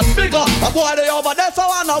if he and bigger. A boy they over there so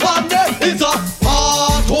and a one day is a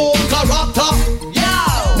cartoon character.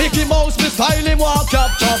 Yeah. Mickey Mouse me style him walk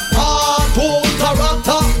capture. Cartoon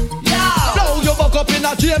character. Yeah. Now you buck up in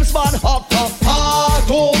a James Bond actor.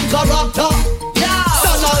 Cartoon character. Yeah.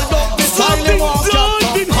 Donald Duck me style him walk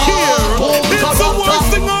capture. Cartoon character.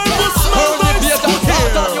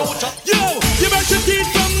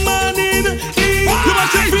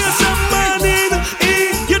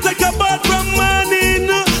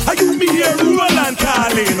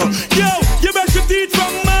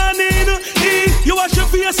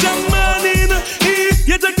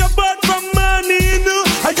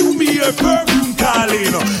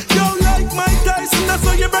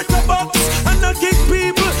 break a box and not kick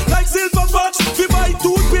people like silver box. We buy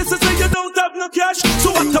toothpaste and you don't have no cash.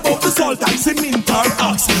 So what about the salt and cement or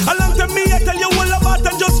axe? Along to me, I tell you all about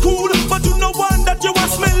and just cool. But you know one that you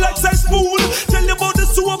want smell like cesspool. Tell you about the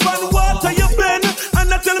soap and water you bend.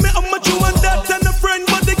 And I tell me how much you want that and a friend.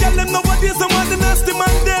 But they girl them nowadays I want the nasty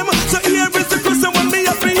man them. So here is the question when me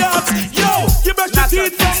up in yachts. Yo, you brush your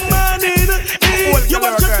teeth from morning. You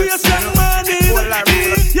wash your face from morning.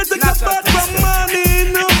 You take a bath from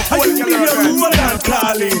morning. And you be a cool and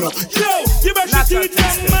calling. Yo, you brush your teeth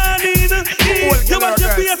from morning. You wash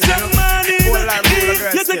your face from morning.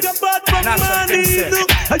 You take a bath from morning.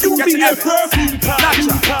 And you be a perfume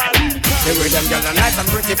calling. The way them girls are nice and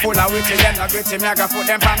pretty, full of witty, them not gritty, me I go put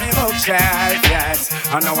them on me bookshelf, yes.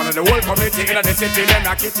 And now one of the whole community in the city, them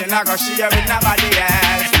not kitchen, I go share with nobody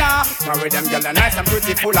else, nah. The way them girls are nice and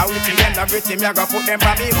pretty, full of witty, them not gritty, me I go put them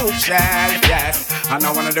on me bookshelf, yes. And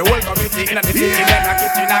now one of the whole community in the city, them not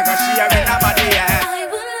kitchen, I go share with nobody else. I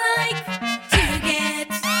would like to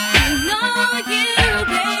get to know you,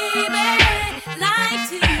 baby. Like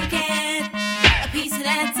to get a piece of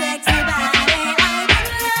that sexy body.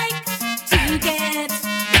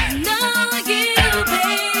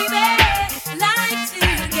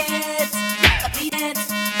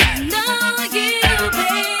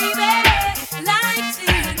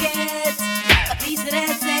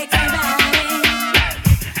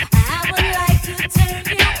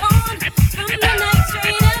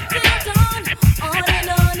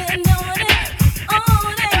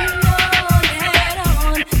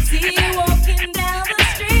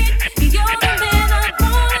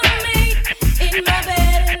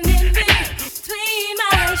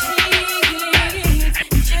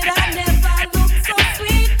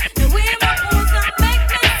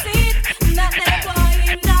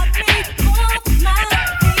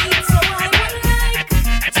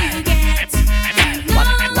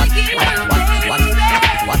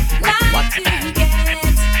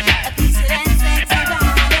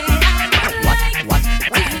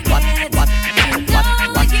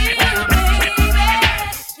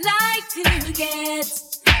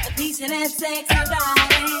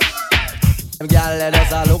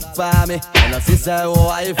 Say,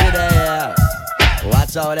 wife there.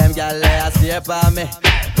 Watch out, them gyal they stay for me.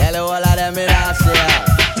 Tell you all of them in a share.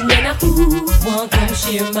 When a who want come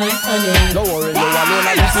share my honey. Don't worry, you alone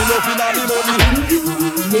like you see nothing of the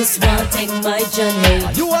money. Miss want take my journey.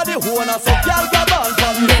 You are the owner, so gyal grab on for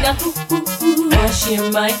me. When a who want share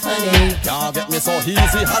my honey. Can't get me so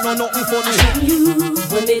easy, I know nothing funny. You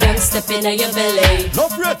when me done step in your belly. No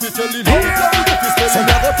afraid to tell you, no afraid to tell you. So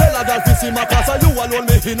never tell a girl to see my class, and you alone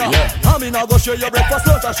me hinna. I mean I go share your breakfast,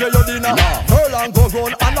 lunch and share your dinner. Girl and go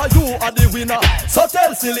round, and now you are the winner. So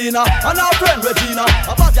tell Selena and our friend Regina.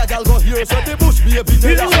 A bad girl go here, so the bush be a bit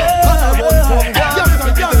there. And I run from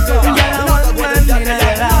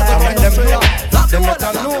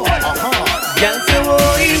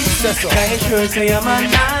Can you sure say I'm a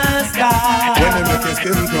nasty? When they make your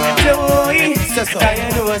skin crawl. Say boy, can you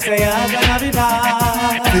know say I'm gonna be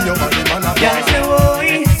bad? Feel your body man a yeah, say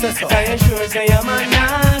boy, can you sure say I'm a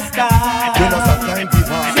nasty? You know sometimes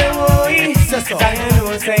people. Say boy, can you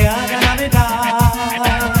know say I'm gonna be bad?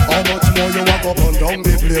 How much more you walk up and down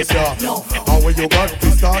the place, yeah? How will you got to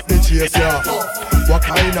start the chase, yeah? What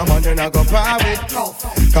kind of man you not go par with?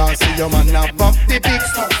 Can't see your man not buff the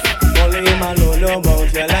pics. Only him alone know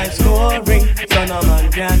about your life scoring. So no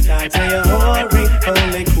man can't dance to your hurry.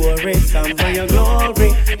 Only chorus song for your glory.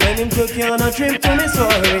 When him took you on a trip to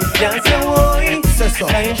Missouri, can't say why.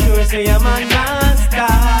 Can you sure say I'm a master?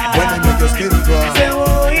 When he make your skin crawl. Say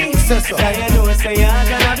why. Can you know say you're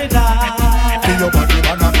gonna be that? Feel your body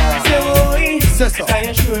man a ball. Say why. Can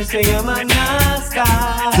you sure say I'm a master?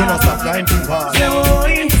 You know stop lying to pass. Say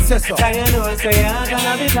why. Can you know say you're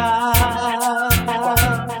gonna be that?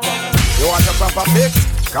 You want a proper fix?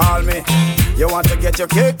 Call me. You want to get your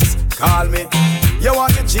kicks? Call me. You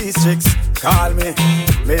want the cheese sticks? Call me.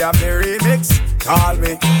 Me have the remix? Call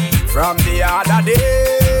me. From the other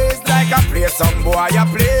days, like I play some boy I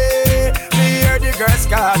play. Me hear the girls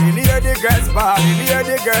calling, hear the girls bawling, hear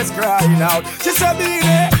the girls crying out. She said, "Be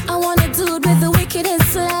there." I want a dude with the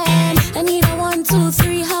wickedest slang. I need a 1, 2,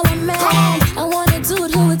 3, how a man. I want a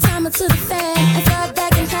dude who would time it to the fan. I thought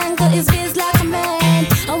that can handle his biz like a man.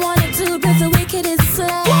 I want a dude with the wickedest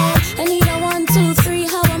slang. I need a 1, 2, 3,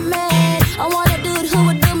 how a man. I want a dude who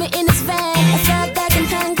would do me in his van. I thought that can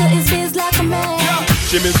handle his biz like a man.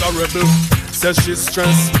 She miserable, says she's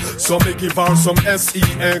stressed, so me give her some sex.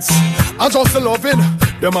 I just loving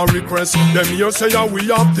them a request. Them here say we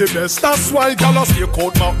have the best. That's why gal a stay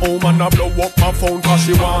out my home and a blow up my phone, cause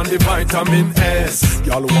she want the vitamin S.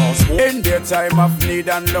 Gal want smoke in their time of need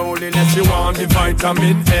and loneliness. She want the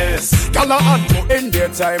vitamin S. Gal a hand in their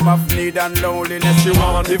time of need and loneliness. She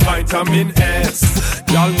want the vitamin S.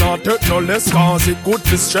 Gal not take no less, cause it good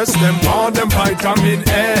to stress them. Want them vitamin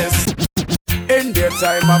S. In their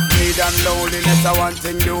time of need and loneliness, I want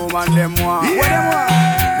thing do and them want. What them want?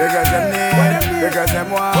 Because them need, because them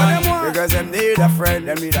want, because them need a friend,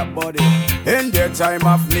 them need a buddy. In their time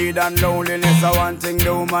of need and loneliness, I want thing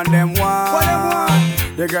do and them want. What them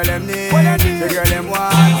want? The girl them need, the girl them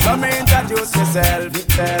want. So me introduce yourself,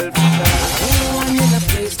 Anyone in a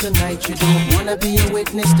place tonight, you don't wanna be a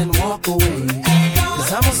witness, then walk away.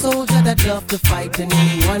 Cause I'm a soldier that love to fight, and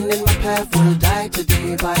anyone in my path will die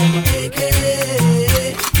today by my AK.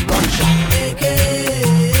 Gunshot, AK.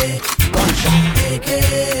 Gunshot, AK.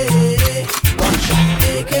 Gunshot,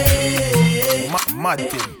 AK. Mad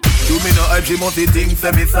thing. Do me no hype, she must think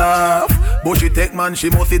say me soft. But she take man, she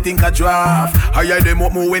must think a draft. Hire them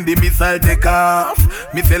up more when the missile take off.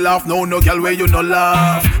 Me say laugh, no girl where you no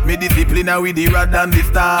laugh. Me discipline her with the rod and the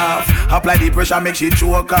staff. Apply the pressure, make she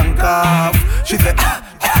choke and cough. She say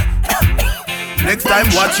next time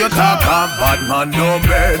watch your talk of bad man no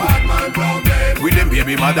bed. With them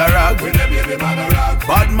baby mother rag.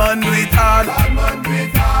 Bad man do it hard.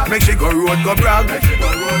 Make she go road go brag.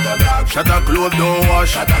 Shut her clothes don't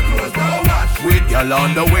wash. With y'all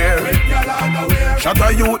underwear. Shut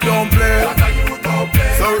her youth don't play.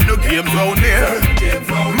 So the game's round here.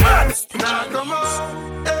 Mad. Now come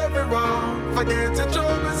on, everyone, forget your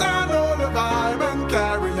troubles and all the vibe and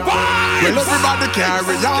carry on. Well, everybody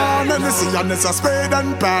carry on, and you see and it's a spade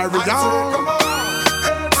and parry on. Come on,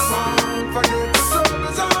 everyone, forget your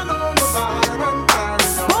troubles and all the vibe and carry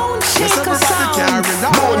on. Yes, everybody carry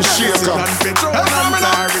on. Bone shaker.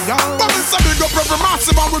 But it's a big up every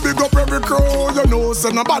massive and we big up every crew. You know, so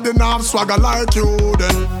nobody now have swagger like you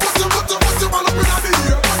then. Put your one up in the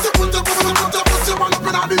ear. Put your one up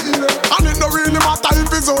in the ear. And it don't really matter if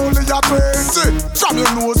it's only your 20. From your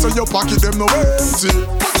nose to your pocket, them no empty.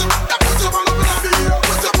 Put your one up in the ear.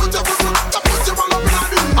 Put your one up in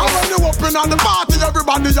the ear. And when you up in the party,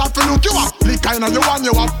 everybody have to look you up. Lick kind of you and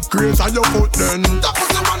you up. Grace on your foot then. Put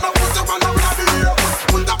your one up in the ear.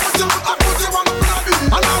 Put your one up in the ear.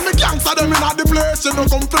 And all me gangsta them in the place. You don't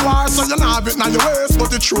come to war, so you not have it in your waist.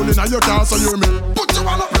 But it's truly in your car, so you hear me. Put your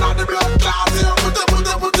one up in the blood clot.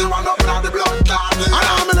 Put your one up in the blood clot. And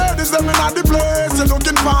all me ladies them in the place. You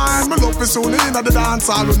looking fine. Me love you soon in the dance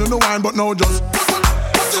hall. You know wine, but now just put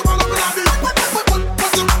your one up in the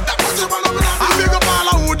I big up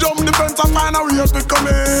all who jump the fence and find a way to come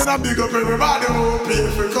in. I big up everybody who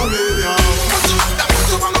pay for coming, yo. Put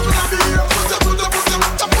your one up in the ear.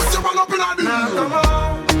 Put your one up in the ear. Now come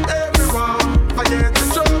on, everyone, forget the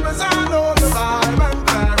troubles and all the vibe and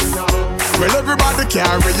carry on. Well, everybody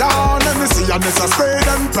carry on, and you see and it's a spade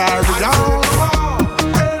and parry on.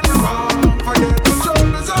 Everyone, forget the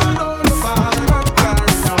troubles and all the vibe and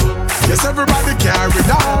carry on. Yes, everybody carry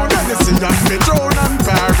on, and you see and me thrown and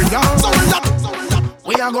parry on. So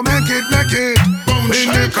we are gonna make it. Bring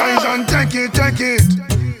the coins and take it.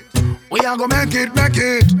 We are gonna make it.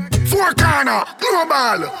 Four corner,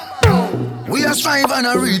 global. We are strive and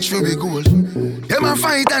a reach for the goal. Them a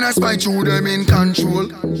fight and a spite through them in control.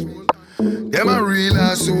 Them a real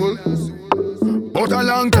asshole. But a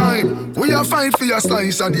long time, we a fight for your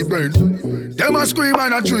slice of the bread. Them a scream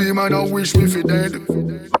and a dream and a wish we fi dead.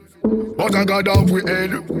 But I got off we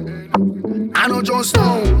head. I know just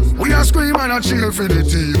now, we a scream and a cheer for the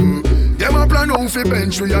team. Them a plan out fi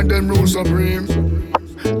bench we and them rule supreme.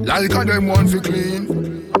 Like a them want fi clean.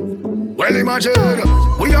 Well imagine,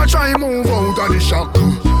 we a try move out of the shock.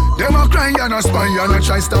 Them a cry and a spy and a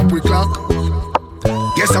try stop we clock.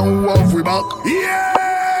 Guess how off we back? Yeah!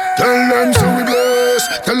 Tell them so we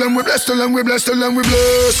bless. Tell them we bless, tell them we bless, tell them we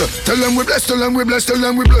bless. Tell them we bless, tell them we bless, tell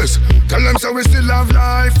them we bless. Tell them so we still have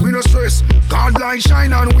life, we no stress. God light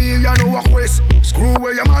shine on we, ya no walk west. Screw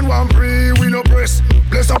where your man want pray, we no press.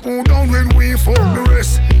 Bless up who down when we fuck the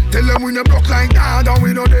rest. Tell them we no block like God and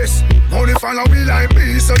we no this. Only follow we like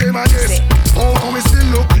peace, so them a this. Oh, come we still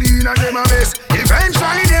look clean and them a mess.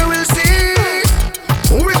 Eventually they will see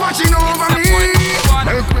who is watching over me.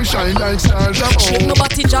 Make me shine like stars above. My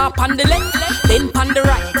body drop on the left, then on the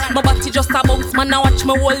right. My body just a bounce, man, now watch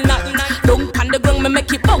me whole night. Don't on the ground, me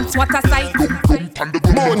make it bounce, what a sight.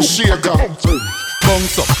 Bone shaker.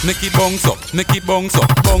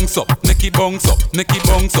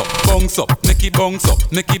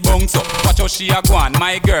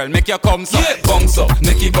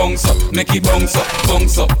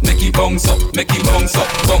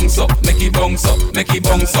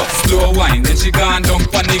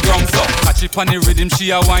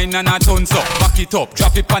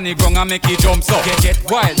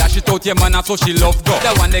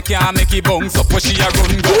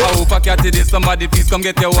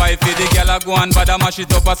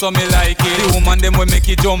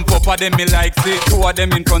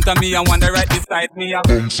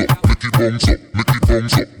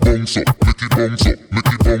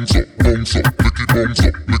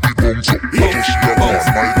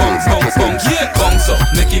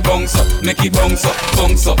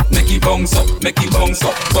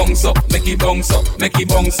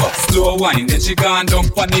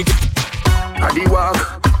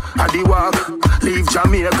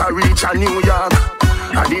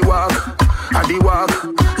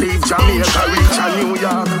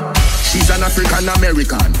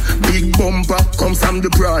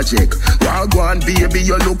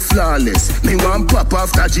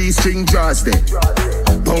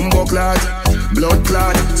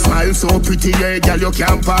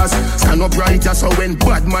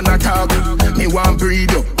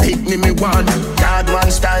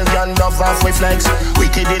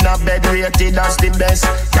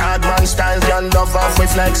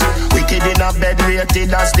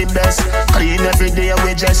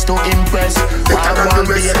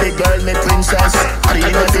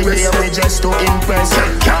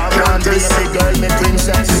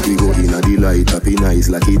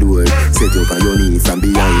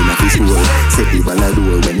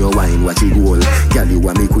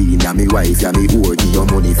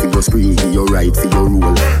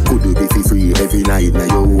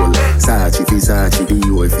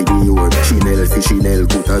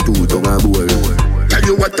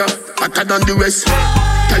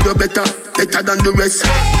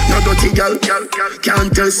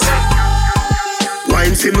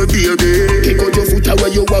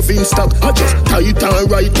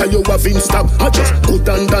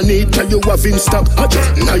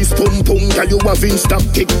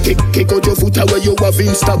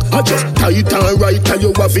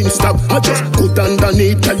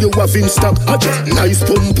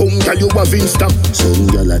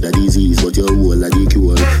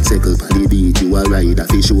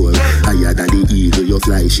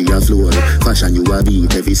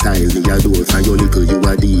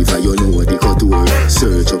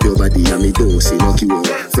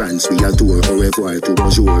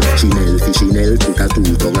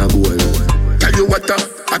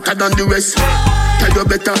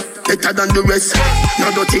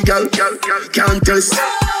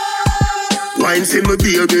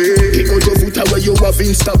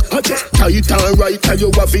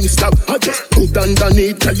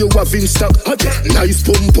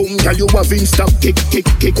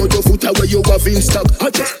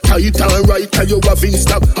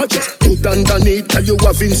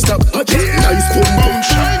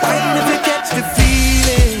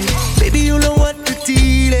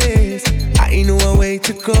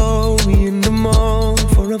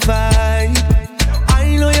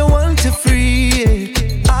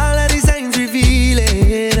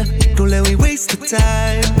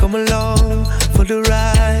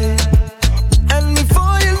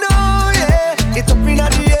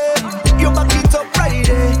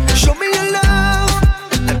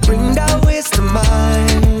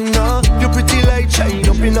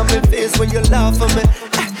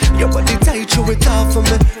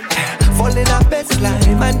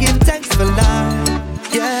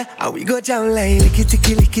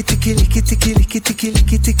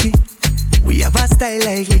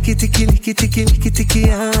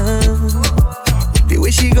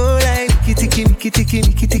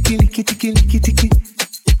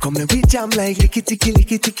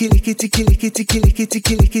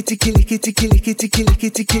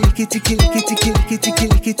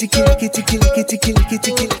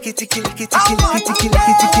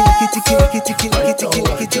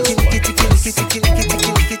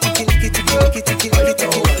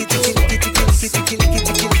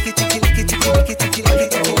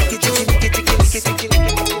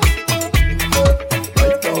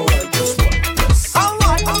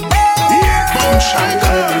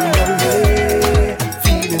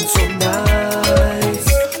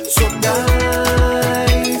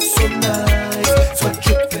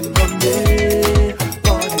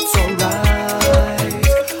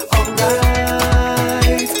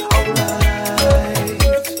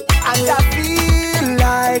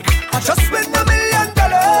 Just spend $1 million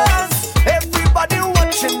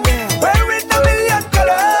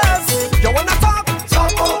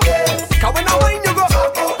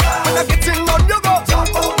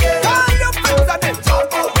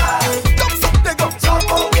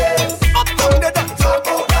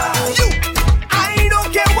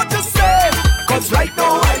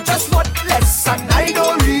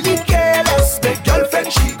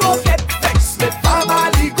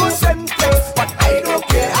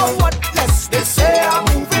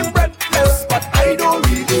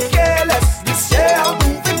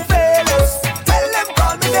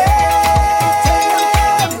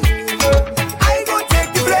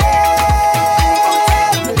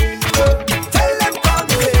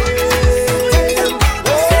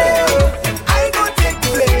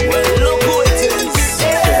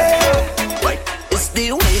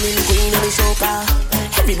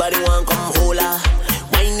Everybody want come hold her.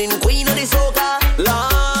 Whining queen of the soca.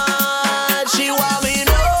 Lord, she want me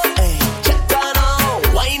now. Hey, check her now.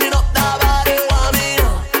 Whining up that body, want me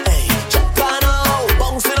now. Hey, check her now.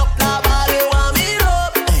 Bouncing up that body, want me now.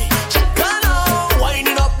 Hey, check her now.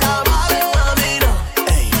 Whining up that body, want me now.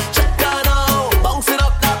 Hey, check her now. Bouncing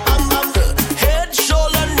up that bam bam. Head,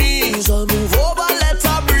 shoulder, knees. Move over, let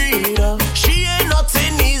her breathe. She ain't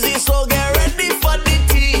nothing easy, so get ready for the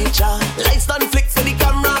teacher. Lights done flick for the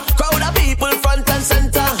camera. Crowd of people front and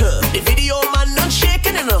center. The video man not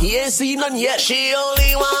shaking enough. He ain't seen none yet. She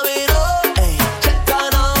only want me now. Hey, check her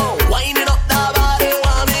now. Winding up that body,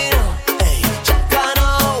 want me now. Hey, check her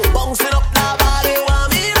now. Bouncing up that body,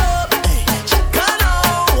 want me now. Hey, check her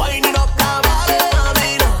now. Winding up that body, want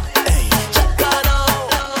me now. Hey, check her now.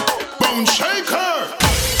 Boom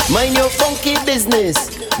shaker. Mind your funky business.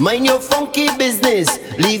 Mind your funky business.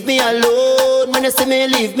 Leave me alone. When you see me,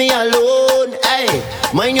 leave me alone. Hey,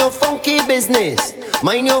 mind your funky business.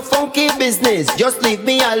 Mind your funky business. Just leave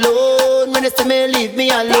me alone. When you see me, leave me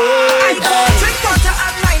alone. I go drink water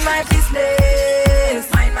and mind my business.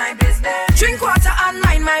 Mind my business. Drink water and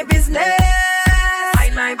mind my business.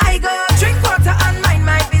 Mind my business. I go drink water and mind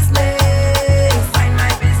my business. Mind my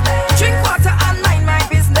business. Drink water and mind my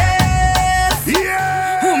business.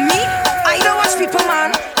 Yeah. Who me? I don't watch people,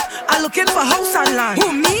 man. I'm looking for house and land.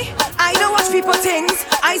 Who me? I don't watch people things.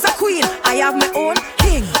 I's a queen. I have my own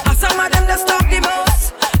king. And some of them that stop the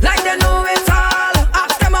most, like they know it all.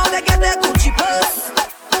 Ask them how they get their Gucci purse.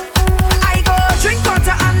 I go drink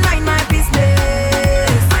water and mind my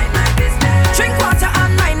business. Mind my business. Drink water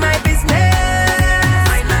and mind my business.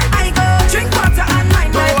 I go drink water and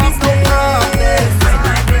mind my business. Mind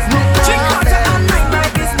my business. Drink water and mind my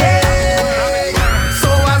business. So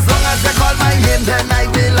as long as they call my name, then I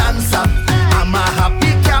will answer. I'm a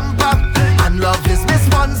happy camper, and love is my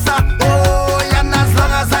sponsor. Oh, and as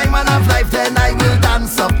long as I'm man of life, then I will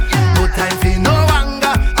dance up. No time for no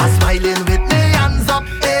anger, I'm smiling with me hands up.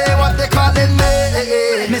 Hey, what they calling me?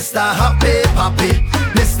 Mr. Happy Papi,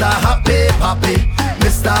 Mr. Happy Papi,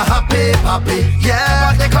 Mr. Happy Papi. Yeah,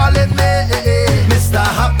 what they calling me? Mr.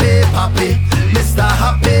 Happy Papi, Mr.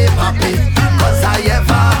 Happy Papi. 'Cause I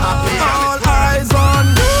ever happy. All eyes on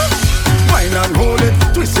you. Wine and roll it.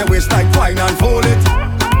 Twist your waist like wine and fold it.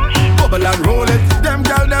 Bubble and roll it. Them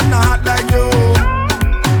girl, them not hot like you.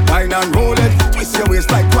 Wine and roll it. Twist your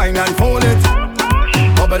waist like wine and fold it.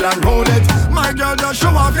 Bubble and roll it. My girl, just show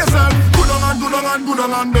off yourself. Good on and good on and good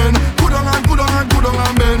on and bend. Good on and good on and good on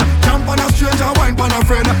and bend. Jump on a stranger, wine on a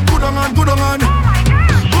friend. Good on and good on and.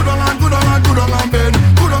 Good on and good on and good on and bend.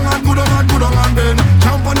 Good on and good on and good on and bend.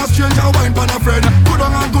 Jump on a stranger, wine on a friend. Good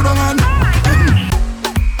on and good on and.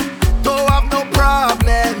 Don't have no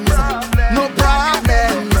problems, no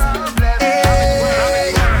problems.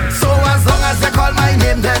 Hey. So as long as they call my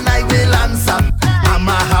name, then I will answer. I'm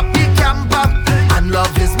a happy camper, and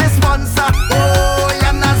love is my sponsor. Oh,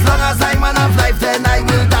 and as long as I'm man of life, then I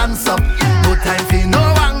will dance up. No time for no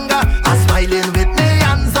anger, I'm smiling with me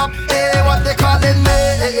hands up. Hey, what they calling me?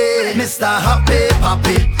 Mr. Happy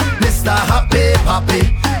Papi, Mr. Happy Papi,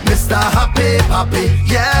 Mr. Happy Papi.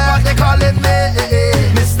 Yeah, what they calling me?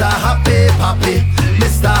 Mr. Happy Papi,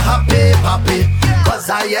 Mr. Happy Papi. 'Cause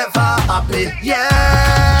I ever happy.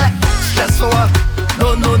 Yeah. Stress for her.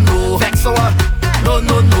 No, no, no. Vex for her. No,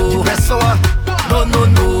 no, no. Depress for her. No, no,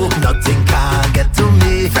 no. Nothing can get to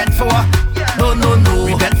me. Fret for her. No, no, no.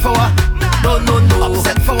 Regret for her. No, no, no.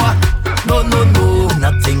 Upset for her. No, no, no.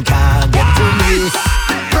 Nothing can get to me.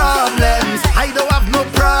 Problems. I don't have no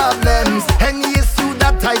problems. Any issue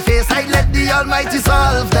that I face, I let the Almighty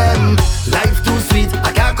solve them. Life too sweet,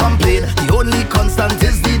 I can't complain. The only constant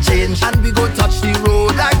is the change, and we go touch the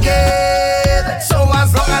road again. So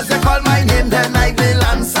as long as they call my name, then I will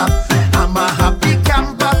answer. I'm a happy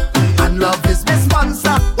camper, and love is my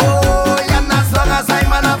sponsor. Oh, and as long as I'm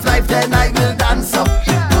man of life, then I will dance up.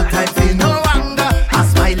 No time for no anger, I'm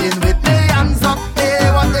smiling with me hands up. Hey,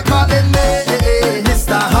 what they calling me?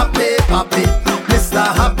 Mr. Happy Papi, Mr.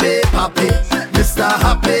 Happy Papi, Mr.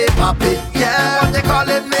 Happy Papi. Yeah, what they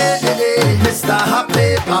calling me? Mr.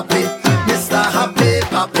 Happy Papi, Mr. Happy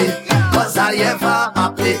Papi. 'Cause I ever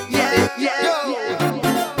happy. Yeah, yeah, yeah.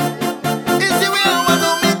 Is the way I wanna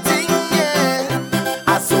do me thing,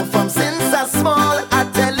 yeah. I saw from since I small, I'm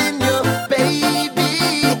telling you, baby.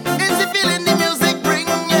 Is the feeling the music bring,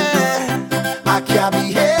 yeah. I can't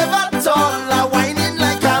behave at all. I'm whining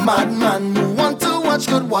like a madman. You want to watch,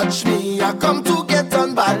 could watch me. I come to get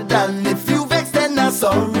on bad, and if you vex, then I'm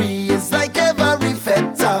sorry. It's like every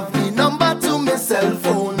fet have the number to my cell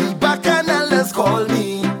phone. The back and let's call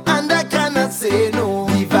me, and I cannot say no.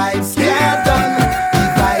 The vibes get done, the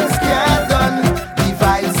vibes get done, the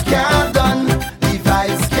vibes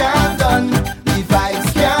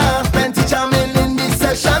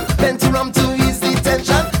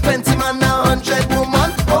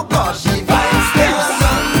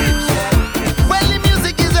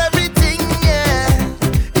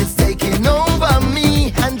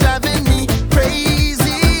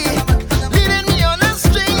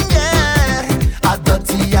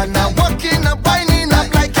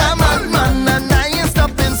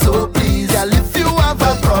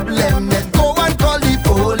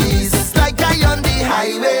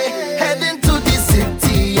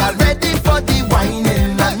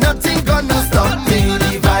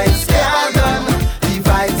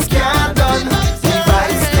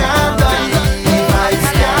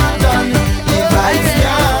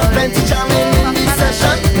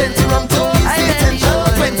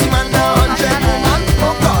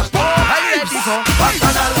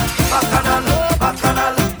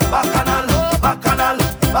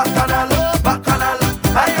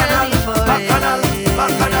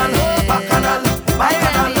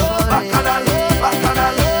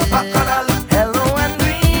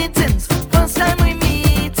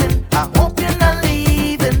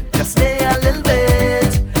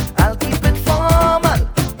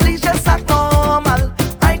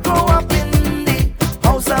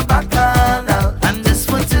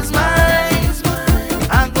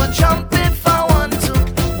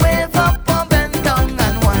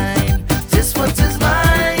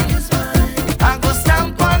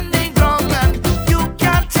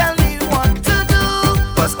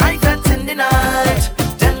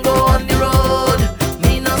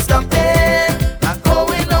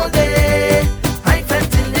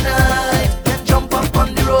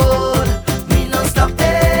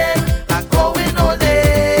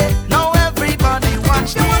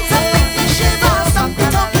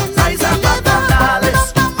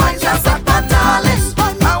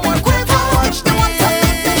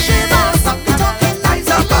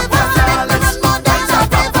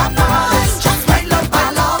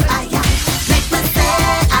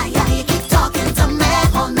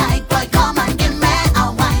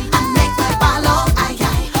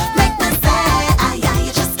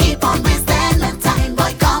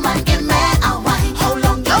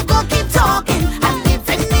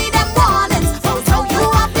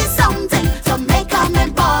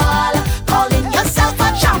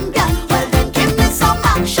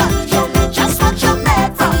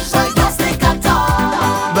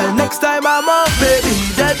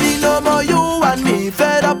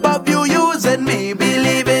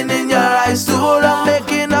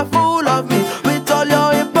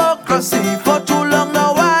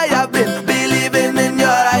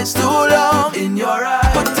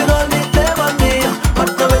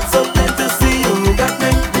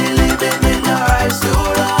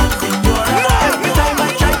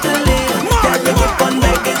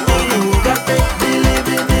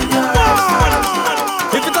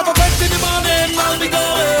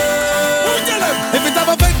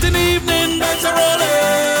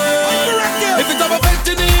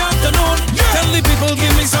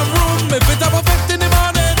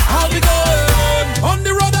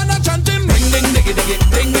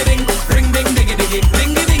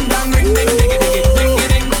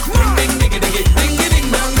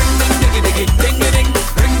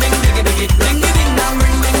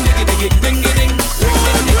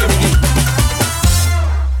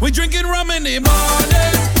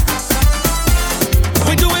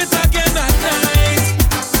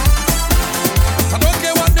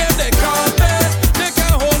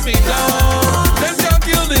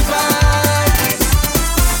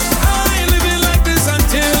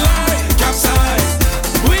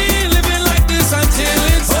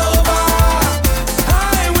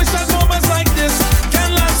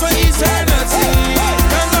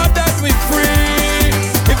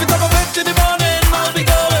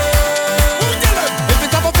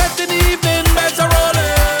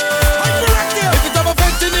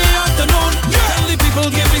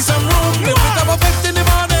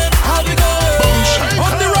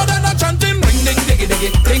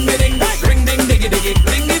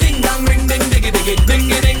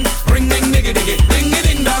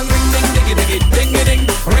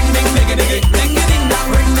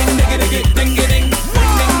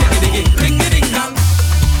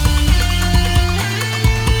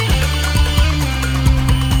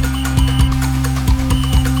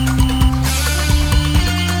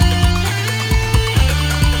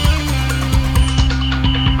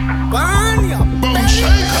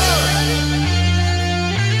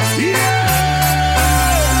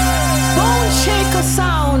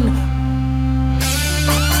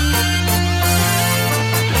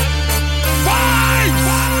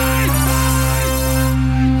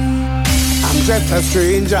met a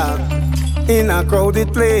stranger in a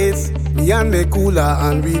crowded place. Me and me cooler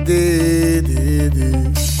and we did.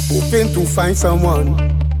 Hoping to find someone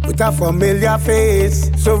with a familiar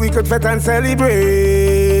face so we could fit and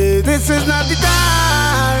celebrate. This is not the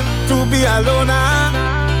time to be alone.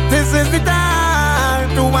 This is the time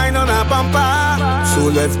to wine on a bumper. So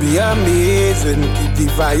let's be amazing, keep the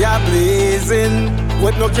fire blazing.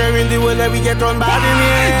 With no care in the world that we get on bad in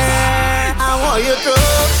here. I want you to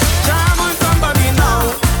charm on somebody now,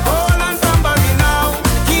 hold on somebody now,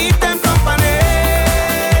 keep them company.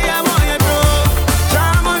 I want you to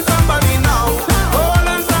charm on somebody now, hold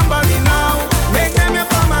on somebody now, make them your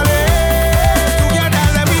family. Together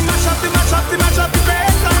let me mash up the place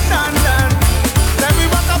and dan. Let me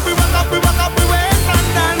walk up, we waist and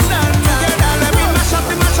dan. Together let me mash up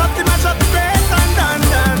the place and dan.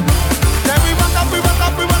 Let me walk up, we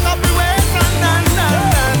waist and dan.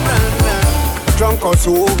 Drunk or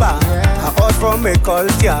sober, I out from a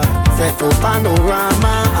culture, set to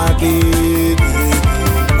panorama again.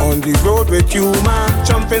 On the road with you, man,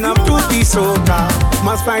 jumping up to the soca.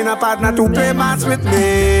 Must find a partner to play mass with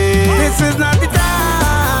me. This is not the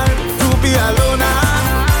time to be alone.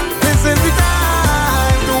 This is the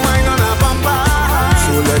time to wine on a bumper.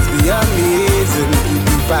 So let's be amazing, keep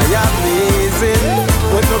the fire blazing.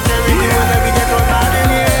 With no carry the one that we get on bad in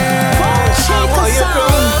here. I want you to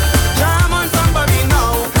jam on somebody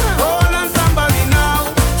now, hold on somebody now,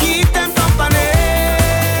 keep them company.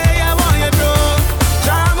 I want you to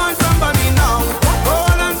jam on somebody now,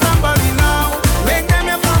 hold on somebody now, make them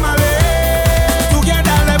your family.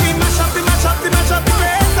 Together let me mash up the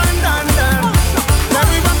place and dan. Let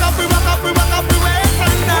me walk up, we waist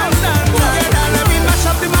and dan. Together let me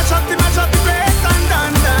mash up the place and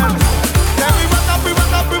dan. Let me walk up, we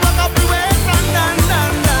waist and dan.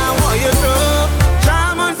 I want you to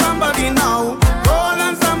jam on somebody now, hold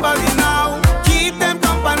on somebody now, keep them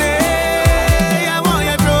company. I want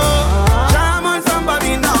you to jam on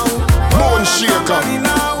somebody now, hold on somebody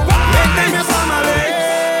now, make them your family.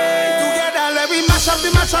 Together let me mash up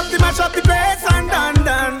the place and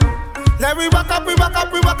dan. Let me walk up, we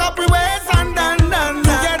waist and dan.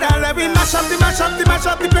 Together let me mash up the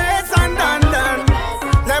place and dan.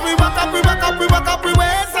 Let me walk up, we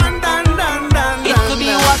waist and dan. It could be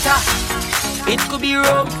water, it could be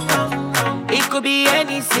rum, it could be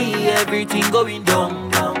any sea, everything going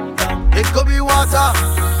down. It could be water,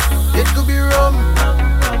 it could be rum,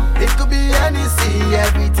 it could be any sea,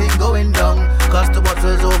 everything going down. Cause the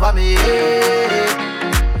water's over me.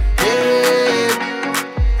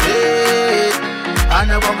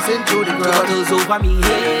 And I bumps into the ground. The water's over me.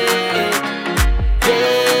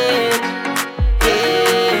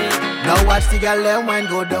 Now watch the girl and wine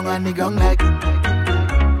go down on the ground like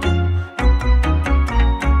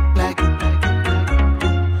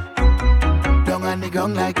down on the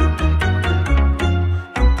ground like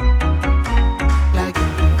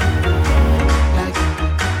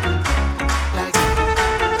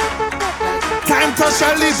time to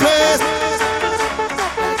shall the place.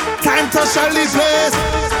 Time to shall the place.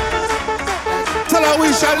 Tell her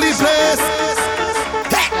we shall the place.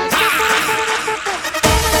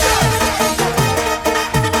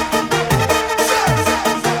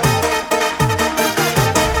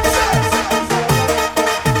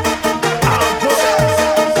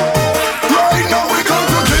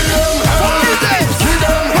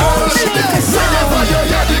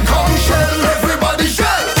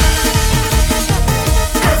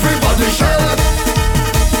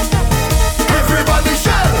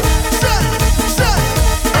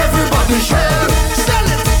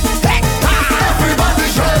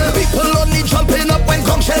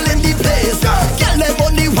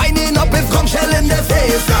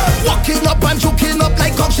 Walking up and choking up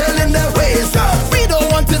like conch shell in their waist. We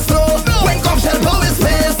don't want it slow when conch shell blow his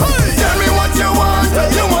face. Tell me what you want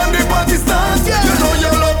the party start. You know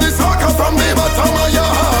you love this hooker from the bottom of your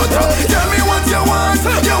heart. Tell me what you want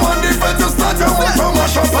the fete to start. You want to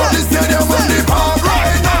mash up all the stadium and the park.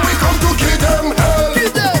 Right now we come to kill them hell.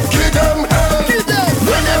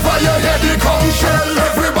 Whenever you hear the conch shell,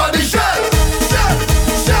 everybody shell.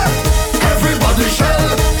 Everybody shell.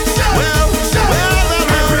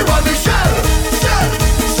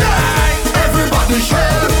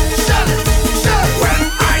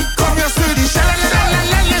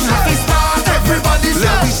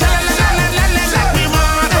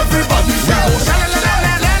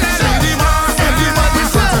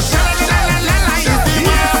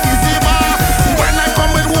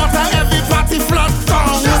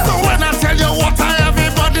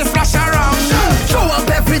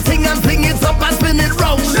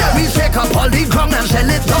 Up all the ground and shell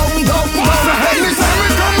it down. Anytime we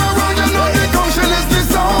come around, you know the conch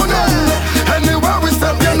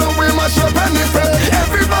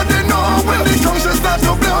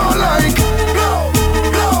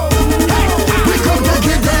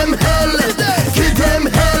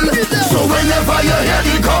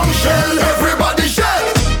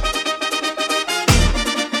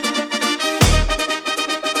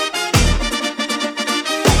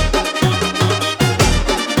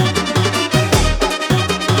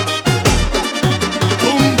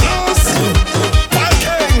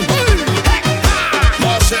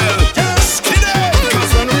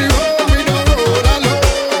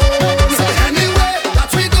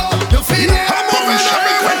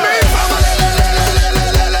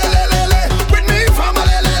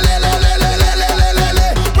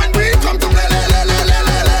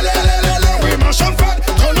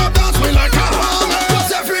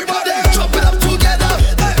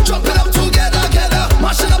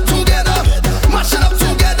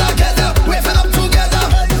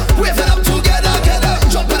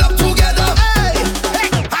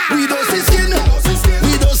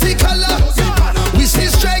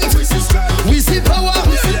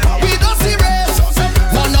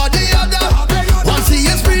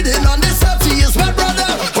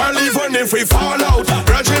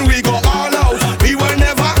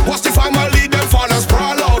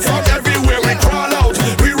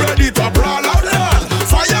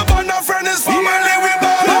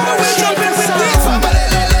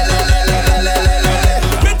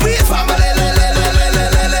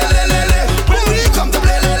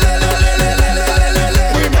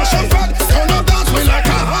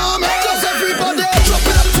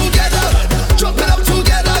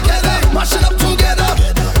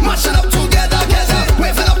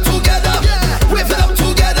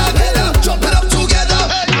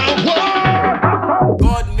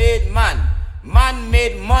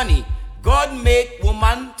made money. God made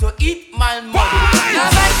woman to eat man money. Now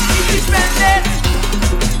like if you spend it,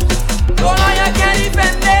 don't know you can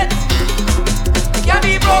defend it. You can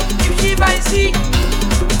be broke if she buy see.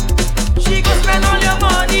 She go spend all your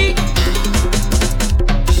money.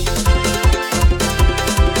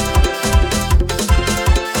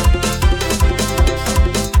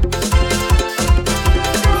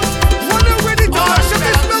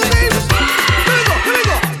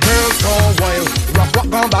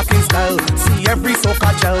 Gone back in style. See every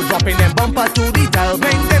soca gel dropping them bumper to the dial.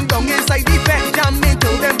 Bang them down inside the bed, jam into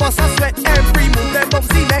them bust a sweat. Every move them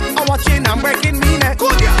bouncy neck. I'm watching, I'm breaking me neck.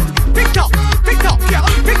 Good girl, pick up, girl,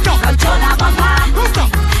 pick up. Control of my mind. Go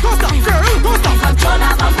stop, girl, go stop. Control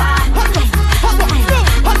of my mind. Hot one,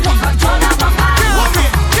 control of my mind.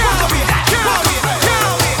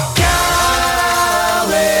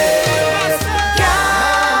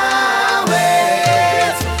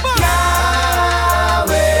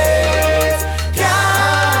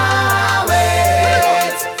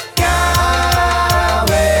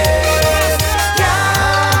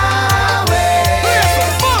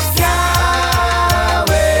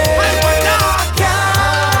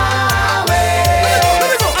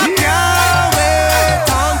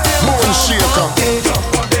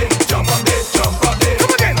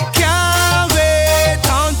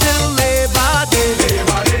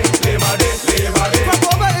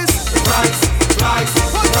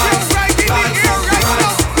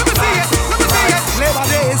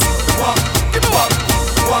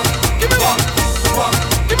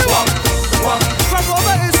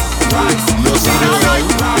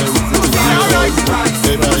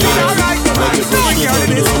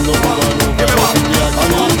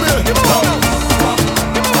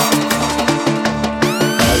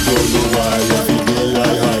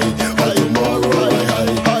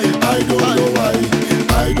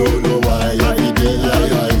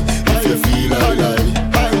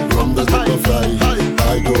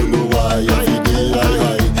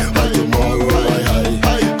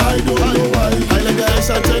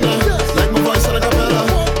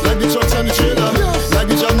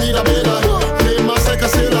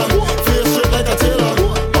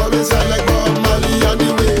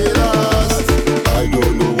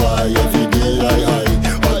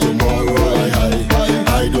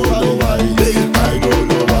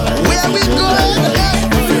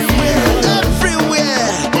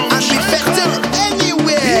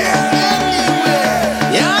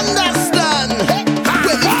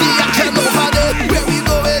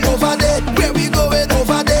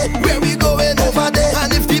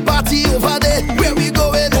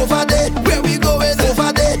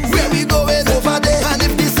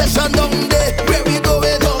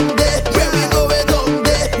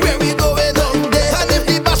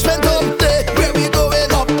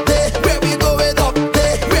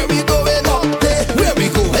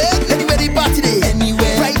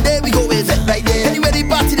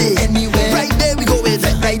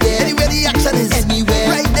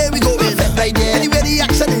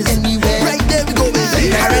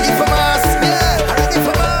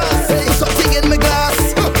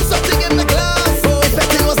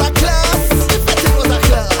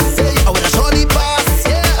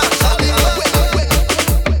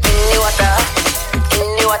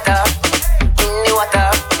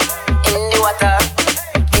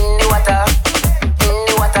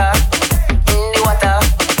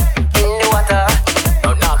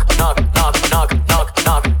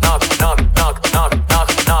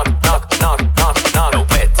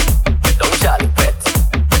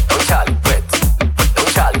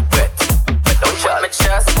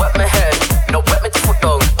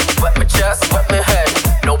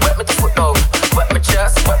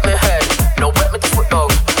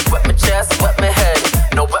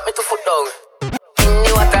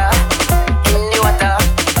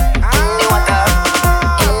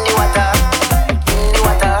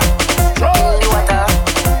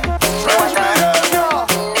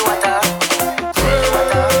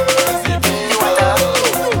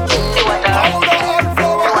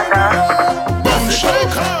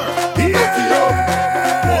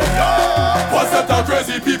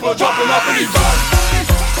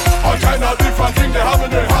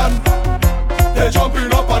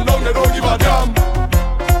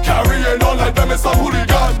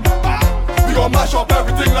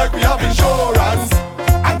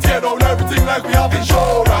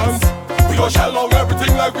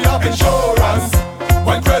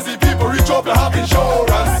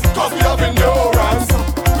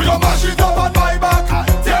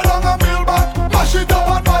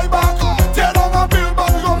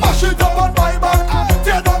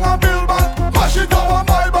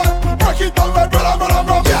 Break it down, brother.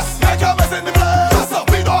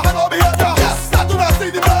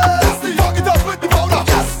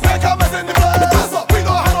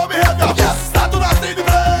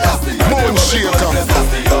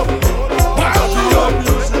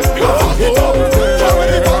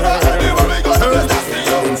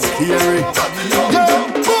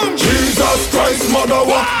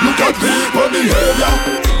 walk, look at people behavior.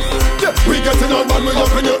 Yeah, we getting on bad, we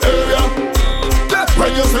up in your area. Yeah,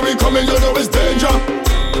 when you see we coming, you know it's danger.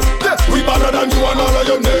 Yeah, we better than you and all of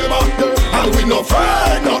your neighbor. Yeah, and we no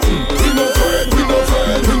afraid nothing. We no afraid, we no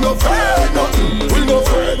afraid, we no afraid nothing. We no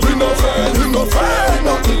afraid, we no afraid, we no afraid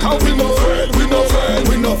nothing. Cause we no afraid, we no afraid,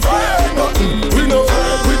 we no afraid nothing. We no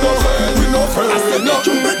afraid, we no afraid, we no afraid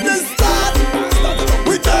nothing. Witness start.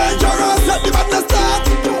 We dangerous, let the madness start.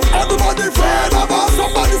 Everybody afraid of us,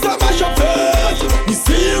 somebody say mash up face. We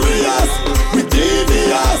serious, we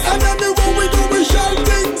devious, and anywhere we do we shall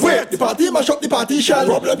things. Wait, the party mash up, the party shall.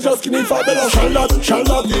 Problems just skinny for better. Shall not,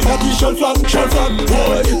 the party shall flag.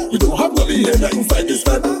 Boy, we don't have no behavior inside this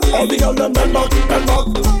fed. All the girls them bend back,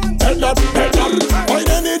 head up. Find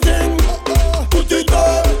anything, put it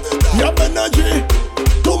up. We have energy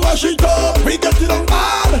to mash it up. We get it on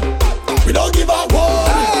bad, we don't give a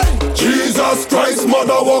one. Jesus Christ,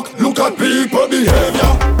 mother walk, look at people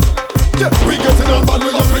behavior. Yeah, we getting on bad, we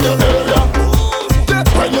up in your area. Yeah,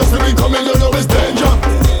 when you see we coming, you know it's danger.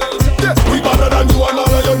 Yeah, we better than you and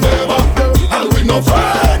all of your neighbor. And we no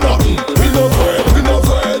afraid nothing. We no afraid, we no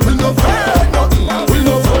afraid, we no afraid nothing. We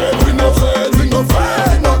no afraid, we no afraid, we no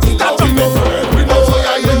afraid nothing. We no afraid, we no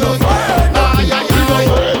afraid, we no afraid nothing. We no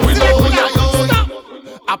afraid, we no afraid.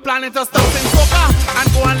 I'm planning to stop in soca and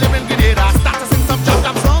go and live in Grenada. Start to sing some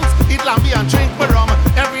jump songs, eat lambi and drink my rum.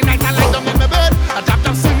 Every night I lie down in my bed, I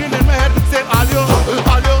jump singing in my head, say all you,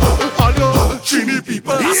 Trini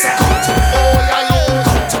people. Yeah. Oh yeah,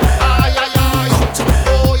 ay ay ay,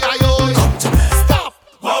 oh yeah, stop.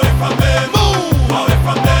 Away from them, move. Away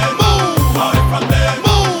from them, move. Away from them,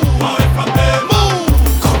 move. Away from them, move.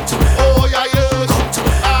 Oh yeah,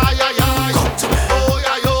 ay ay ay, oh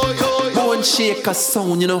yeah, yo. Go and shake a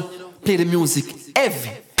sound, you know. Play the music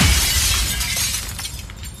heavy.